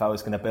that, if I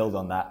was going to build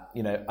on that,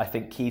 I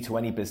think key to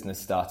any business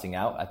starting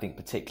out, I think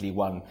particularly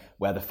one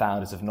where the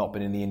founders have not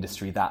been in the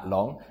industry that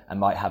long and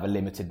might have a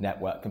limited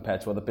network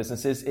compared to other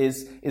businesses,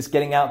 is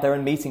getting out there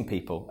and meeting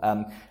people.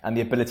 And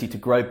the ability to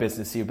grow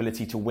business, the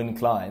ability to win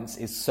clients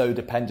is so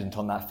dependent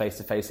on that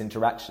face-to-face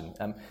interaction.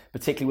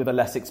 Particularly with a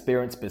less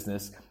experienced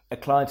business, a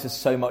client is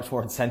so much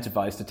more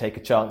incentivized to take a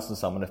chance on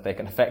someone if they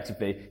can effectively,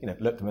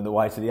 look them in the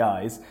white of the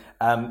eyes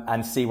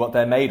and see what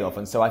they're made of.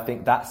 And so I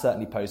think that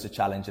certainly posed a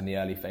challenge in the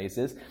early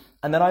phases.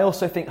 And then I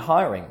also think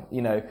hiring,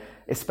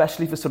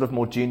 especially for sort of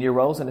more junior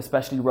roles and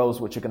especially roles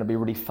which are going to be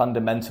really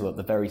fundamental at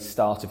the very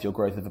start of your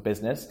growth of a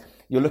business.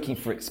 You're looking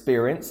for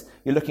experience,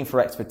 you're looking for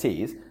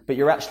expertise, but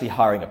you're actually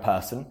hiring a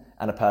person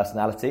and a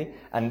personality.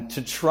 And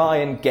to try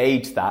and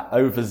gauge that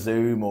over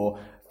Zoom or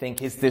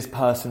think, is this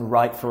person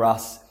right for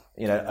us?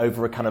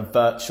 Over a kind of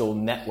virtual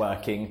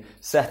networking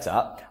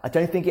setup, I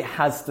don't think it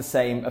has the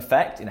same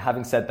effect. And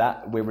having said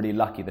that, we're really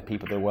lucky. The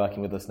people that are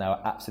working with us now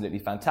are absolutely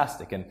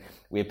fantastic, and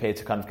we appear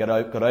to kind of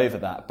got over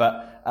that.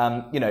 But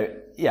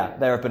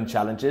there have been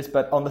challenges.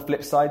 But on the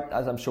flip side,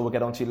 as I'm sure we'll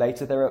get onto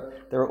later,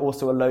 there are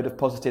also a load of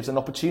positives and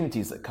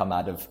opportunities that come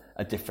out of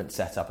a different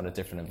setup and a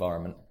different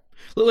environment.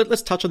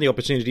 Let's touch on the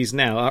opportunities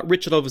now.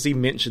 Richard obviously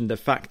mentioned the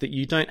fact that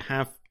you don't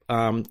have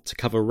to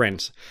cover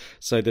rent.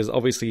 So there's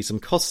obviously some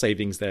cost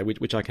savings there,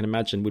 which I can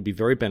imagine would be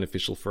very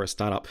beneficial for a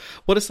startup.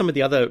 What are some of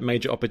the other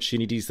major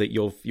opportunities that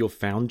you've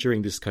found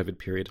during this COVID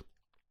period?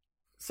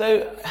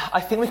 So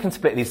I think we can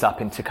split these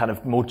up into kind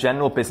of more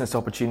general business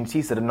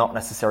opportunities that are not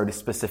necessarily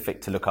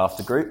specific to Look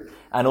After Group,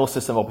 and also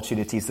some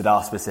opportunities that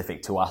are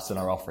specific to us and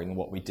our offering and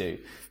what we do.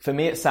 For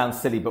me, it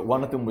sounds silly, but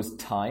one of them was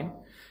time.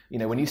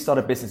 When you start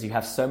a business, you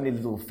have so many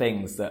little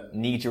things that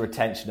need your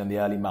attention in the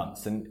early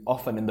months, and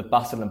often in the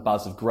bustle and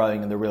buzz of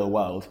growing in the real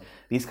world,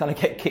 these kind of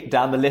get kicked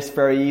down the list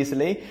very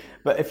easily.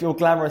 But if your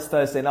glamorous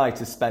Thursday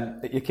night is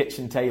spent at your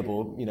kitchen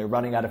table,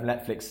 running out of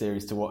Netflix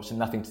series to watch and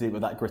nothing to do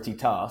with that gritty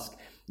task,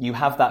 you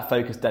have that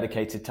focused,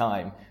 dedicated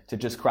time to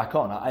just crack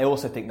on. I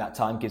also think that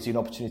time gives you an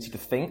opportunity to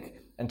think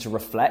and to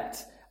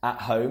reflect at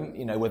home,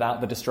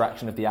 without the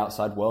distraction of the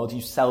outside world.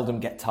 You seldom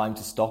get time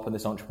to stop in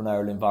this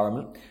entrepreneurial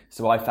environment.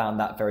 So I found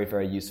that very,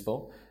 very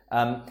useful.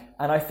 And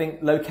I think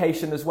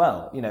location as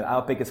well.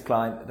 Our biggest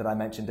client that I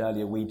mentioned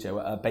earlier, Wejo,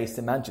 are based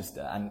in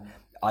Manchester. And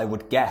I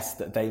would guess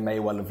that they may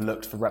well have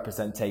looked for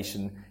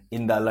representation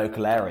in their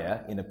local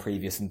area in a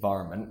previous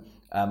environment.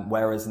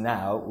 Whereas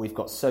now we've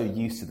got so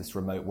used to this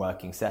remote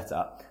working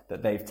setup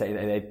that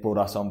they've brought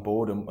us on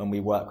board and we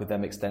work with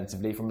them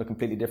extensively from a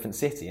completely different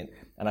city.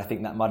 And I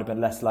think that might have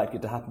been less likely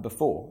to happen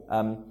before.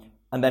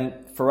 And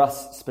then for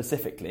us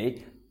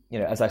specifically,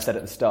 as I said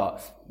at the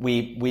start,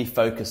 we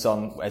focus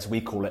on, as we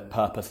call it,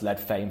 purpose-led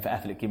fame for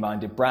ethically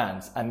minded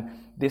brands. And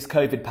this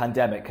COVID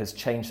pandemic has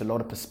changed a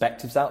lot of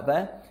perspectives out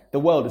there. The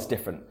world is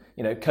different.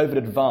 COVID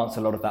advanced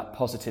a lot of that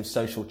positive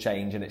social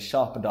change, and it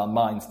sharpened our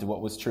minds to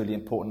what was truly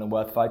important and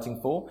worth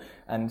fighting for.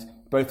 And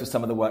both with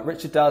some of the work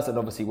Richard does and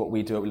obviously what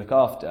we do at We Look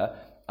After,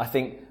 I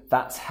think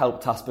that's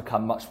helped us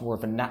become much more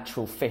of a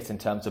natural fit in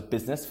terms of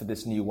business for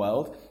this new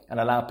world and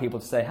allow people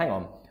to say, hang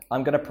on,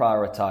 I'm going to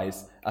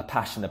prioritise a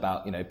passion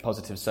about,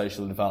 positive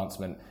social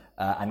advancement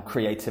and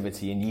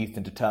creativity and youth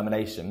and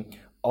determination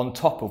on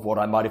top of what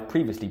I might have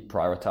previously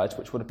prioritised,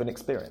 which would have been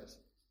experience.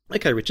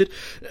 Okay, Richard,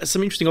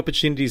 some interesting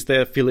opportunities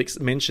there Felix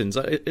mentions.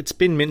 It's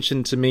been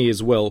mentioned to me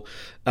as well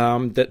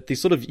that the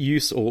sort of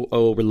use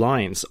or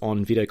reliance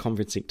on video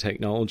conferencing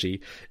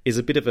technology is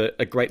a bit of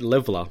a great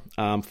leveler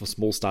for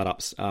small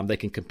startups. They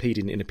can compete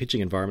in a pitching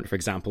environment, for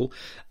example,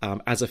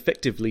 as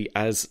effectively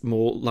as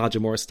larger,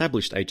 more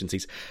established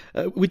agencies.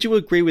 Would you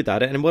agree with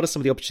that? And what are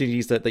some of the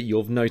opportunities that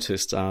you've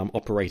noticed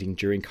operating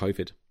during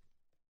COVID?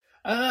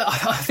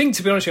 I think,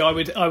 to be honest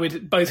with you, I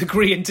would both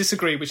agree and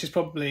disagree, which is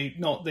probably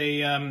not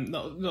the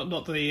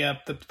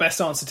best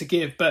answer to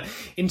give. But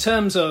in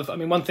terms of,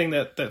 one thing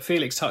that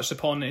Felix touched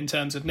upon in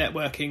terms of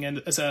networking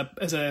and as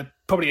a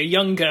probably a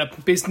younger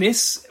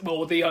business,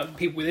 or the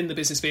people within the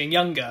business being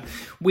younger,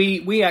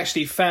 we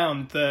actually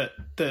found that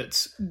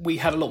we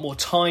had a lot more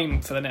time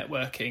for the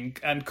networking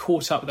and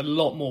caught up with a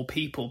lot more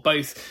people,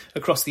 both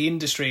across the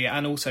industry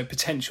and also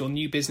potential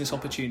new business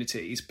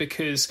opportunities,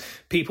 because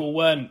people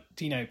weren't,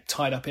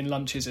 tied up in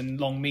lunches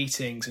and long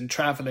meetings and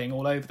traveling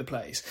all over the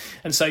place.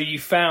 And so you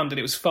found that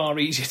it was far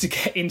easier to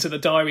get into the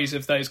diaries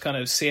of those kind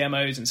of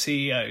CMOs and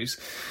CEOs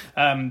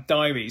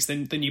diaries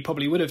than you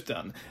probably would have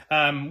done,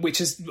 which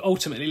has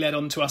ultimately led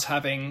on to us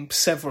having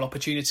several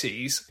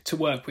opportunities to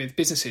work with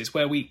businesses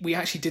where we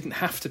actually didn't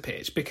have to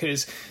pitch,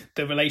 because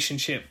the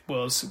relationship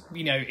was,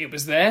 it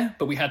was there,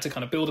 but we had to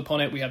kind of build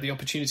upon it. We had the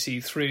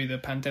opportunity through the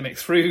pandemic,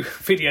 through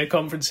video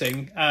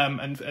conferencing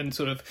and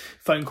sort of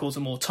phone calls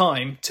and more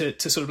time to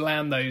sort of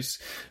land those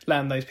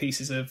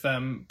pieces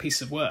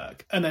of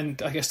work. And then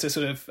I guess to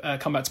sort of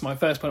come back to my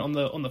first point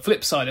on the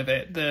flip side of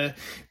it,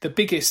 the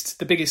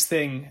biggest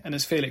thing, and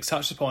as Felix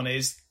touched upon,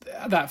 is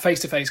that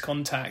face-to-face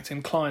contact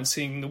and clients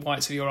seeing the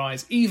whites of your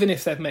eyes, even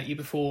if they've met you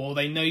before or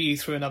they know you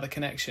through another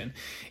connection,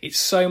 it's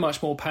so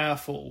much more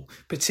powerful,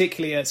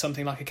 particularly at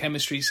something like a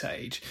chemistry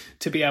stage,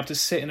 to be able to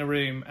sit in a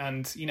room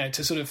and, you know,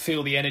 to sort of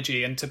feel the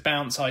energy and to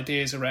bounce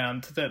ideas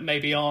around that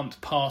maybe aren't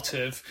part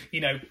of,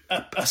 you know,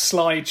 a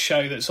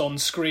slideshow that's on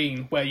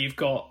screen where you've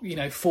got, you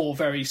know, 4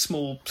 very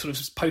small sort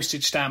of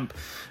postage stamp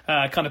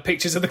kind of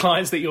pictures of the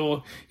clients that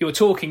you're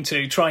talking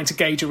to, trying to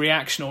gauge a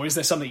reaction, or is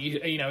there something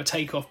you know, a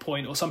takeoff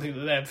point or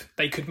something that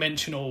they could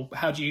mention, or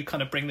how do you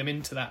kind of bring them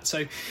into that?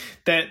 So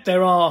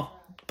there are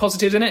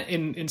positives in it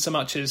in so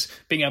much as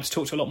being able to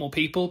talk to a lot more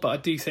people, but I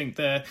do think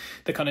the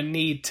kind of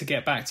need to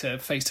get back to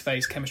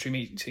face-to-face chemistry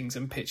meetings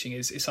and pitching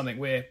is something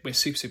we're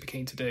super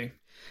keen to do.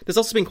 There's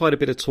also been quite a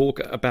bit of talk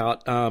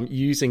about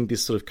using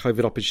this sort of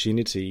COVID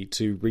opportunity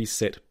to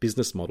reset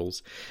business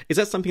models. Is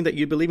that something that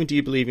you believe in? Do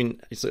you believe in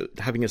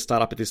having a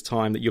startup at this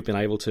time that you've been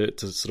able to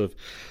sort of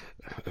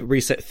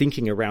reset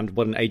thinking around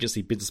what an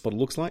agency business model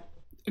looks like?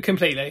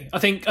 Completely. I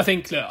think.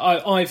 Look,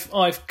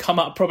 I've come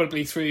up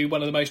probably through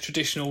one of the most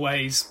traditional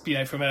ways, you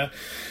know, from a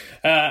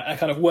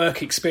kind of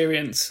work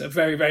experience a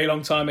very, very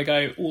long time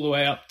ago, all the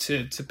way up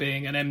to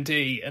being an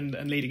MD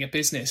and leading a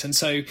business. And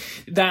so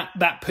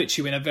that puts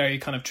you in a very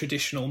kind of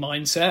traditional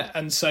mindset.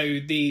 And so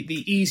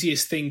the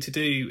easiest thing to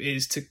do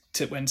is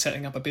to when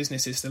setting up a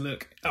business is to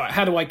look, all right,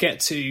 how do I get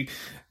to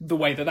the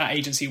way that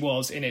agency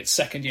was in its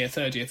second year,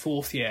 third year,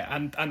 fourth year?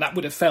 And that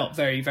would have felt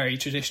very, very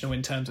traditional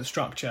in terms of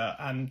structure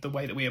and the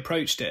way that we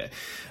approached it.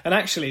 And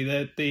actually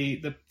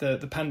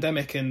the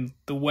pandemic and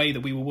the way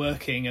that we were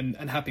working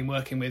and have been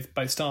working with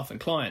both staff and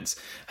clients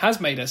has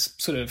made us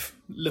sort of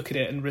look at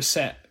it and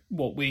reset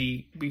what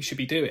we should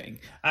be doing.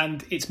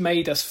 And it's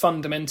made us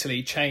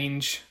fundamentally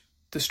change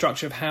the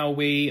structure of how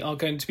we are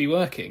going to be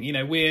working. You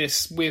know,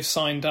 we've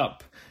signed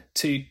up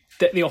to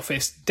the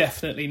office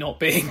definitely not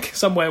being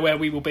somewhere where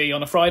we will be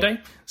on a Friday.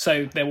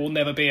 So there will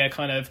never be a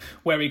kind of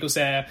Where Eagles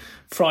There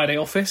Friday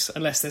office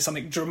unless there's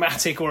something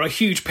dramatic or a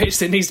huge pitch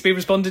that needs to be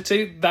responded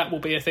to. That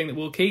will be a thing that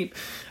we'll keep.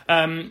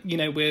 You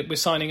know, we're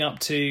signing up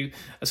to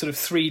a sort of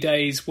 3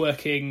 days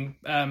working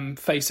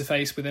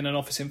face-to-face within an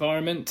office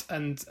environment.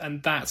 And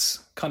that's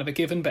kind of a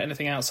given, but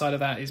anything outside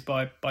of that is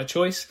by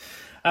choice.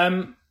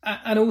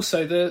 And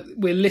also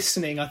we're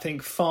listening, I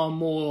think, far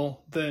more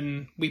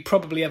than we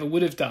probably ever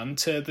would have done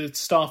to the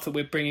staff that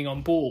we're bringing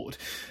on board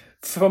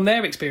from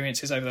their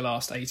experiences over the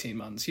last 18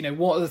 months. You know,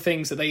 what are the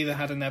things that they either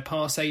had in their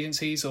past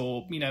agencies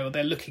or, you know,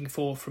 they're looking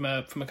for from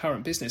a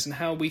current business, and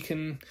how we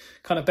can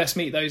kind of best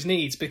meet those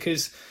needs,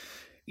 because,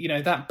 you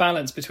know, that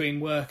balance between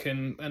work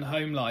and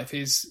home life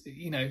is,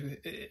 you know,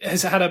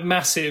 has had a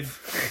massive,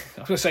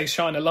 I was going to say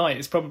shine a light.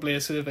 It's probably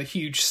a sort of a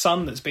huge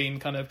sun that's been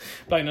kind of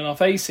blown in our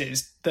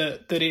faces,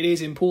 that it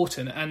is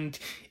important, and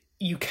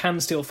you can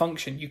still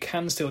function. You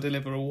can still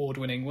deliver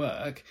award-winning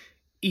work,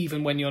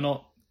 even when you're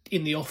not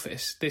in the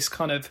office. This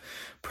kind of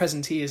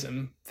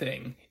presenteeism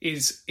thing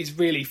is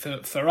really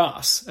for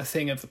us a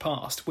thing of the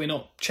past. We're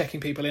not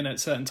checking people in at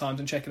certain times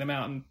and checking them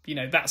out, and, you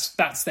know,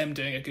 that's them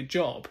doing a good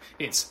job.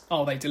 It's,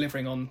 are they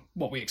delivering on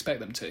what we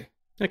expect them to?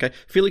 Okay.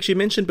 Felix, you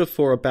mentioned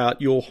before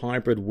about your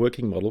hybrid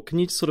working model. Can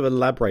you sort of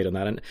elaborate on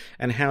that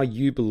and how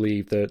you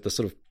believe the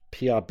sort of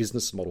PR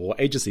business model, or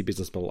agency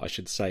business model, I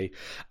should say,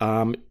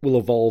 will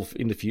evolve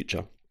in the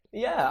future?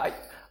 Yeah,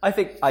 I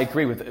think I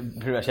agree with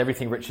pretty much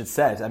everything Richard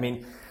said. I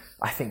mean,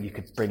 I think you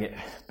could bring it,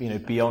 you know,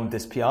 beyond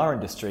this PR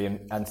industry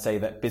and say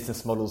that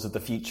business models of the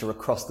future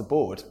across the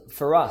board.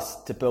 For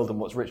us, to build on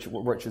what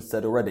Richard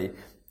said already,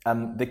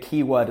 the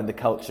key word in the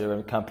culture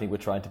and company we're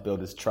trying to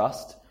build is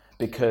trust.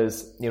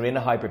 Because, you know, in a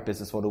hybrid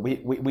business model,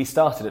 we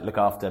started at Look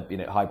After, you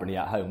know, hybridly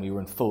at home. We were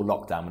in full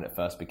lockdown when it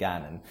first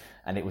began,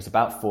 and it was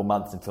about 4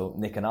 months until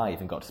Nick and I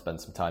even got to spend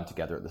some time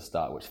together at the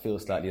start, which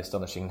feels slightly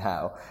astonishing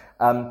now.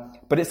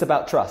 But it's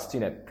about trust.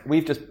 You know,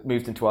 we've just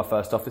moved into our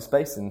first office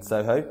space in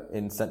Soho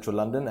in central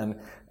London,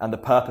 and the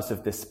purpose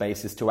of this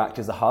space is to act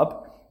as a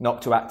hub,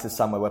 not to act as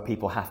somewhere where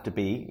people have to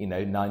be, you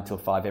know, 9 till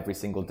 5 every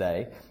single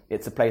day.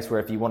 It's a place where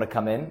if you want to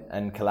come in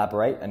and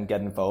collaborate and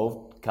get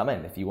involved, come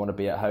in. If you want to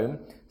be at home,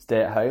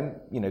 stay at home.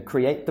 You know,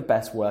 create the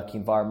best working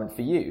environment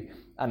for you.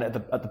 And at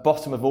the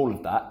bottom of all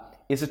of that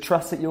is a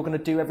trust that you're going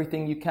to do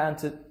everything you can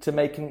to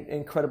make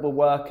incredible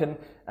work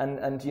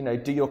and you know,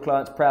 do your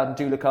clients proud and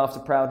do Look After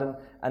proud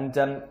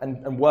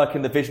and work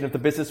in the vision of the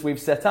business we've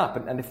set up.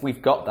 And if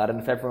we've got that, and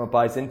if everyone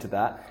buys into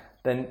that,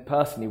 then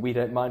personally we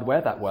don't mind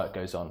where that work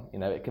goes on. You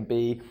know, it can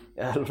be,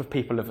 a lot of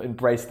people have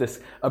embraced this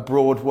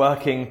abroad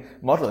working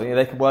model. You know,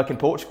 they can work in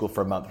Portugal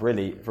for a month,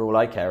 really, for all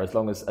I care, as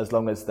long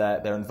as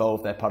they're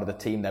involved, they're part of the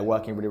team, they're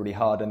working really, really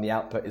hard, and the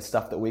output is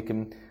stuff that we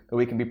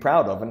can be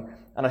proud of.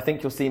 And I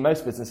think you'll see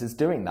most businesses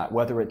doing that,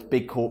 whether it's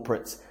big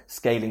corporates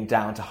scaling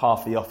down to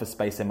half the office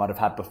space they might have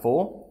had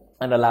before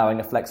and allowing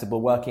a flexible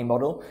working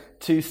model,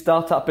 to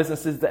start-up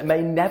businesses that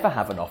may never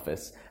have an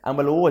office and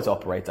will always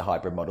operate a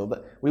hybrid model,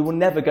 that we will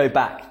never go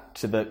back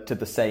to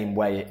the same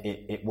way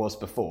it was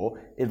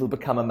before. It'll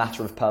become a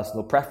matter of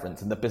personal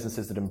preference, and the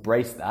businesses that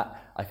embrace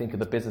that, I think, are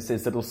the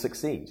businesses that will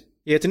succeed.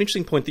 Yeah, it's an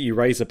interesting point that you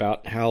raise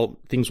about how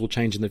things will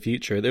change in the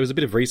future. There was a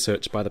bit of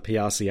research by the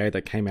PRCA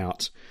that came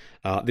out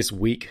this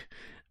week,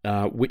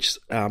 which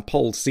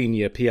polled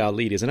senior PR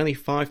leaders, and only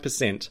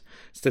 5%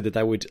 said that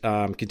they would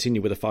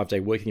continue with a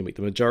 5-day working week.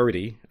 The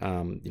majority,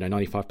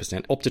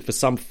 95%, opted for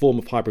some form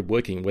of hybrid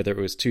working, whether it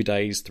was 2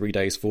 days, 3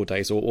 days, 4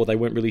 days, or they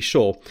weren't really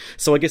sure.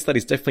 So I guess that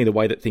is definitely the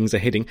way that things are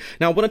heading.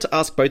 Now, I wanted to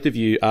ask both of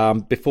you,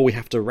 before we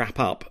have to wrap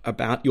up,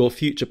 about your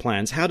future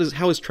plans. How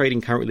is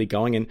trading currently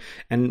going,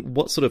 and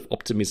what sort of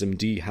optimism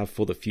do you have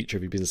for the future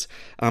of your business?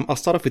 I'll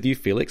start off with you,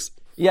 Felix.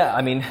 Yeah,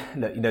 I mean,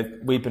 look,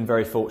 we've been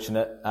very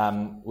fortunate.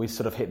 We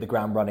sort of hit the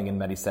ground running in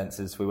many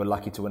senses. We were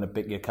lucky to win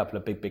a couple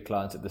of big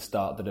clients at the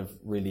start that have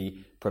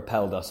really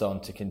propelled us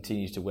on to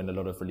continue to win a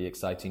lot of really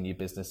exciting new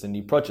business and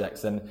new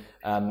projects. And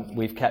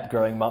we've kept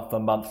growing month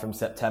on month from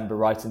September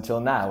right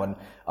until now. And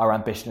our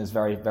ambition is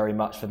very, very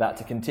much for that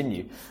to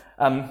continue.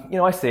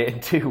 I see it in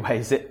two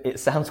ways. It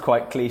sounds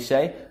quite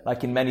cliche.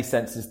 Like in many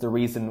senses, the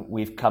reason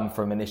we've come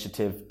from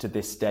initiative to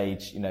this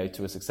stage,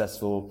 to a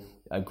successful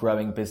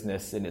growing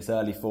business in its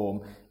early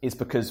form, is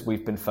because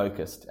we've been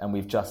focused and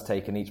we've just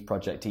taken each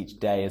project each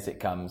day as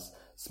it comes,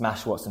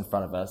 smashed what's in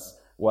front of us,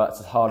 worked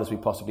as hard as we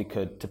possibly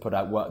could to put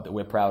out work that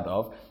we're proud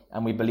of.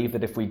 And we believe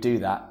that if we do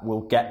that, we'll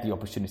get the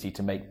opportunity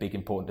to make big,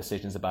 important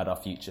decisions about our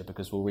future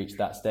because we'll reach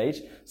that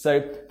stage.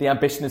 So the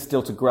ambition is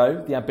still to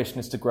grow. The ambition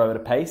is to grow at a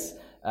pace.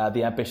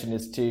 The ambition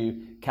is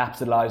to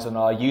capitalize on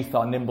our youth,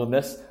 our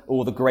nimbleness,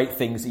 all the great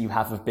things that you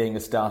have of being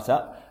a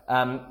startup.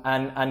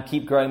 And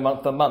keep growing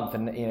month on month.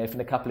 And if in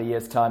a couple of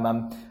years' time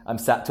I'm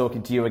sat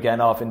talking to you again,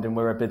 Arvind, and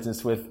we're a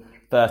business with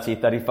 30,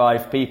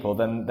 35 people,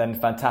 then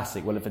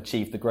fantastic. We'll have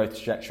achieved the growth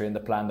trajectory and the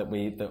plan that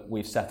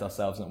we've set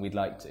ourselves and that we'd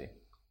like to.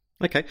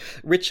 Okay,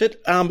 Richard,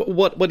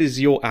 what is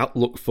your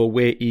outlook for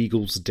Where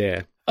Eagles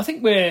Dare? I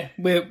think we're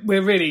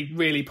really,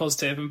 really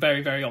positive and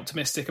very, very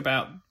optimistic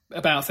about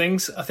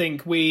things. I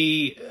think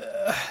we,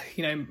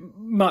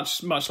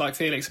 much like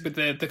Felix, with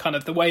the kind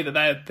of the way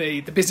that the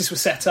business was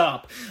set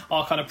up,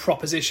 our kind of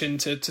proposition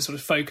to sort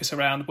of focus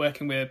around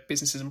working with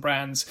businesses and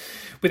brands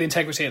with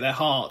integrity at their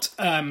heart,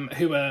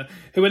 who are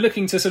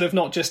looking to sort of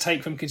not just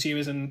take from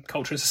consumers and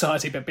culture and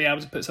society, but be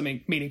able to put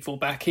something meaningful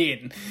back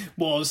in,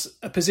 was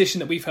a position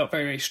that we felt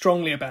very, very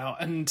strongly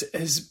about, and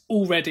has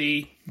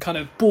already kind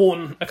of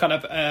borne a kind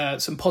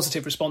of some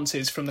positive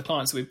responses from the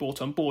clients that we've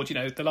brought on board.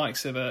 The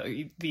likes of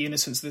the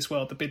Innocents of this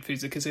world, the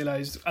Bidfoods, the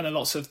Cazillos, and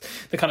lots of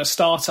the kind of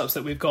startups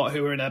that we've got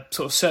who are in a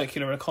sort of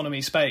circular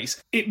economy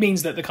space. It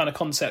means that the kind of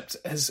concept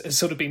has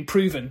sort of been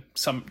proven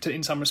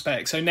in some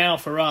respects. So now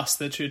for us,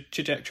 the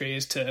trajectory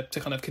is to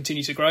kind of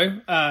continue to grow.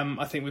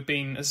 I think we've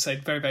been, as I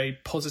say, very, very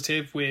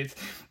positive with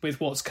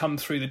what's come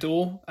through the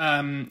door.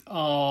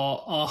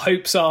 Our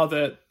hopes are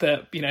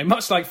that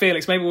much like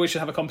Felix, maybe we should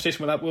have a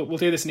competition with that. We'll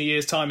do this in a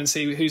year's time and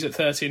see who's at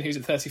 30 and who's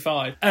at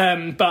 35.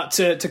 But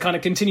to kind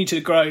of continue to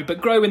grow, but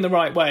grow in the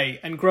right way,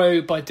 and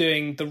grow by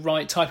doing the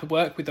right type of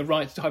work with the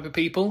right type of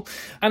people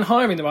and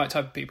hiring the right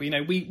type of people.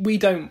 We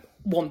don't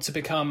want to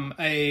become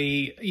an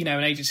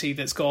agency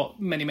that's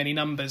got many, many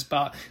numbers,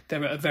 but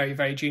they're at a very,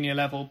 very junior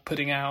level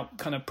putting out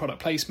kind of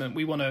product placement.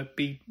 We want to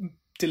be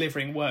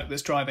delivering work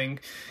that's driving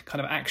kind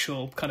of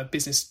actual kind of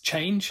business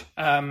change.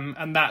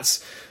 And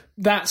that's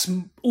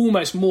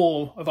almost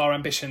more of our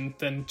ambition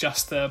than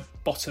just the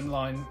bottom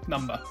line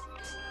number.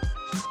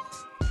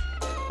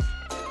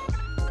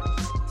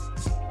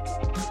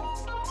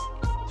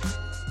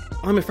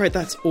 I'm afraid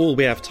that's all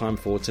we have time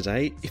for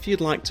today. If you'd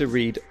like to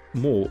read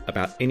more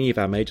about any of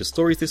our major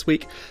stories this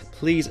week,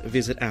 please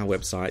visit our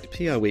website,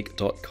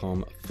 prweek.com/UK.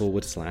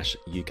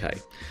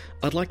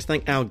 I'd like to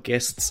thank our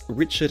guests,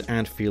 Richard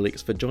and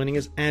Felix, for joining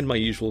us, and my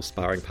usual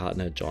sparring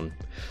partner, John.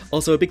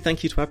 Also, a big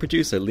thank you to our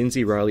producer,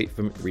 Lindsay Riley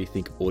from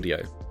Rethink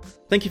Audio.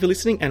 Thank you for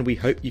listening, and we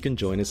hope you can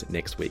join us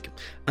next week.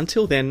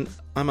 Until then,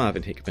 I'm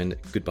Arvin Hickman.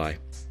 Goodbye.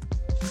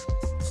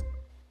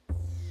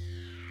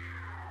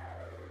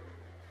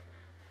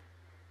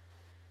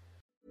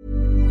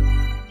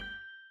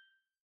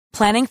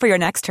 Planning for your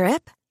next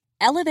trip?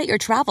 Elevate your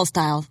travel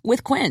style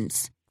with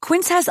Quince.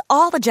 Quince has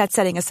all the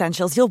jet-setting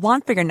essentials you'll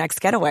want for your next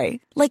getaway,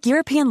 like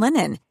European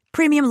linen,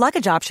 premium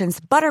luggage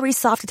options, buttery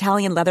soft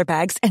Italian leather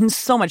bags, and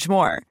so much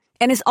more.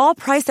 And is all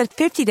priced at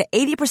 50 to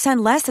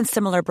 80% less than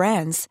similar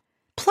brands.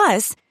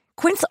 Plus,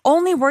 Quince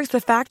only works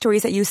with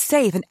factories that use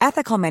safe and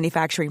ethical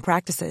manufacturing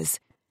practices.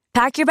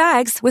 Pack your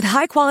bags with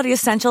high-quality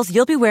essentials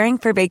you'll be wearing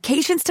for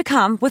vacations to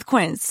come with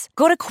Quince.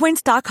 Go to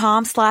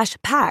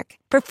quince.com/pack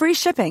for free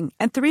shipping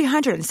and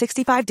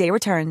 365-day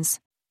returns.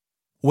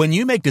 When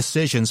you make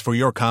decisions for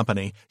your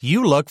company,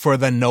 you look for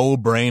the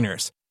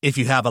no-brainers. If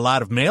you have a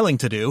lot of mailing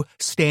to do,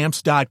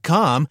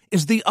 Stamps.com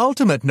is the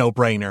ultimate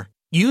no-brainer.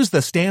 Use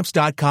the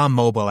Stamps.com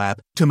mobile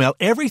app to mail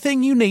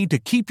everything you need to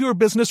keep your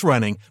business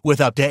running with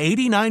up to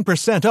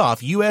 89%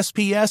 off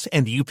USPS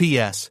and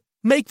UPS.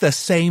 Make the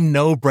same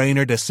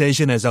no-brainer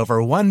decision as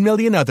over 1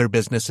 million other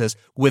businesses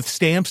with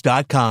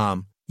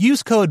Stamps.com.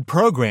 Use code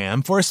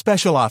PROGRAM for a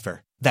special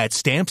offer. That's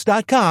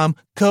Stamps.com,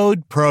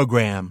 code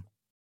PROGRAM.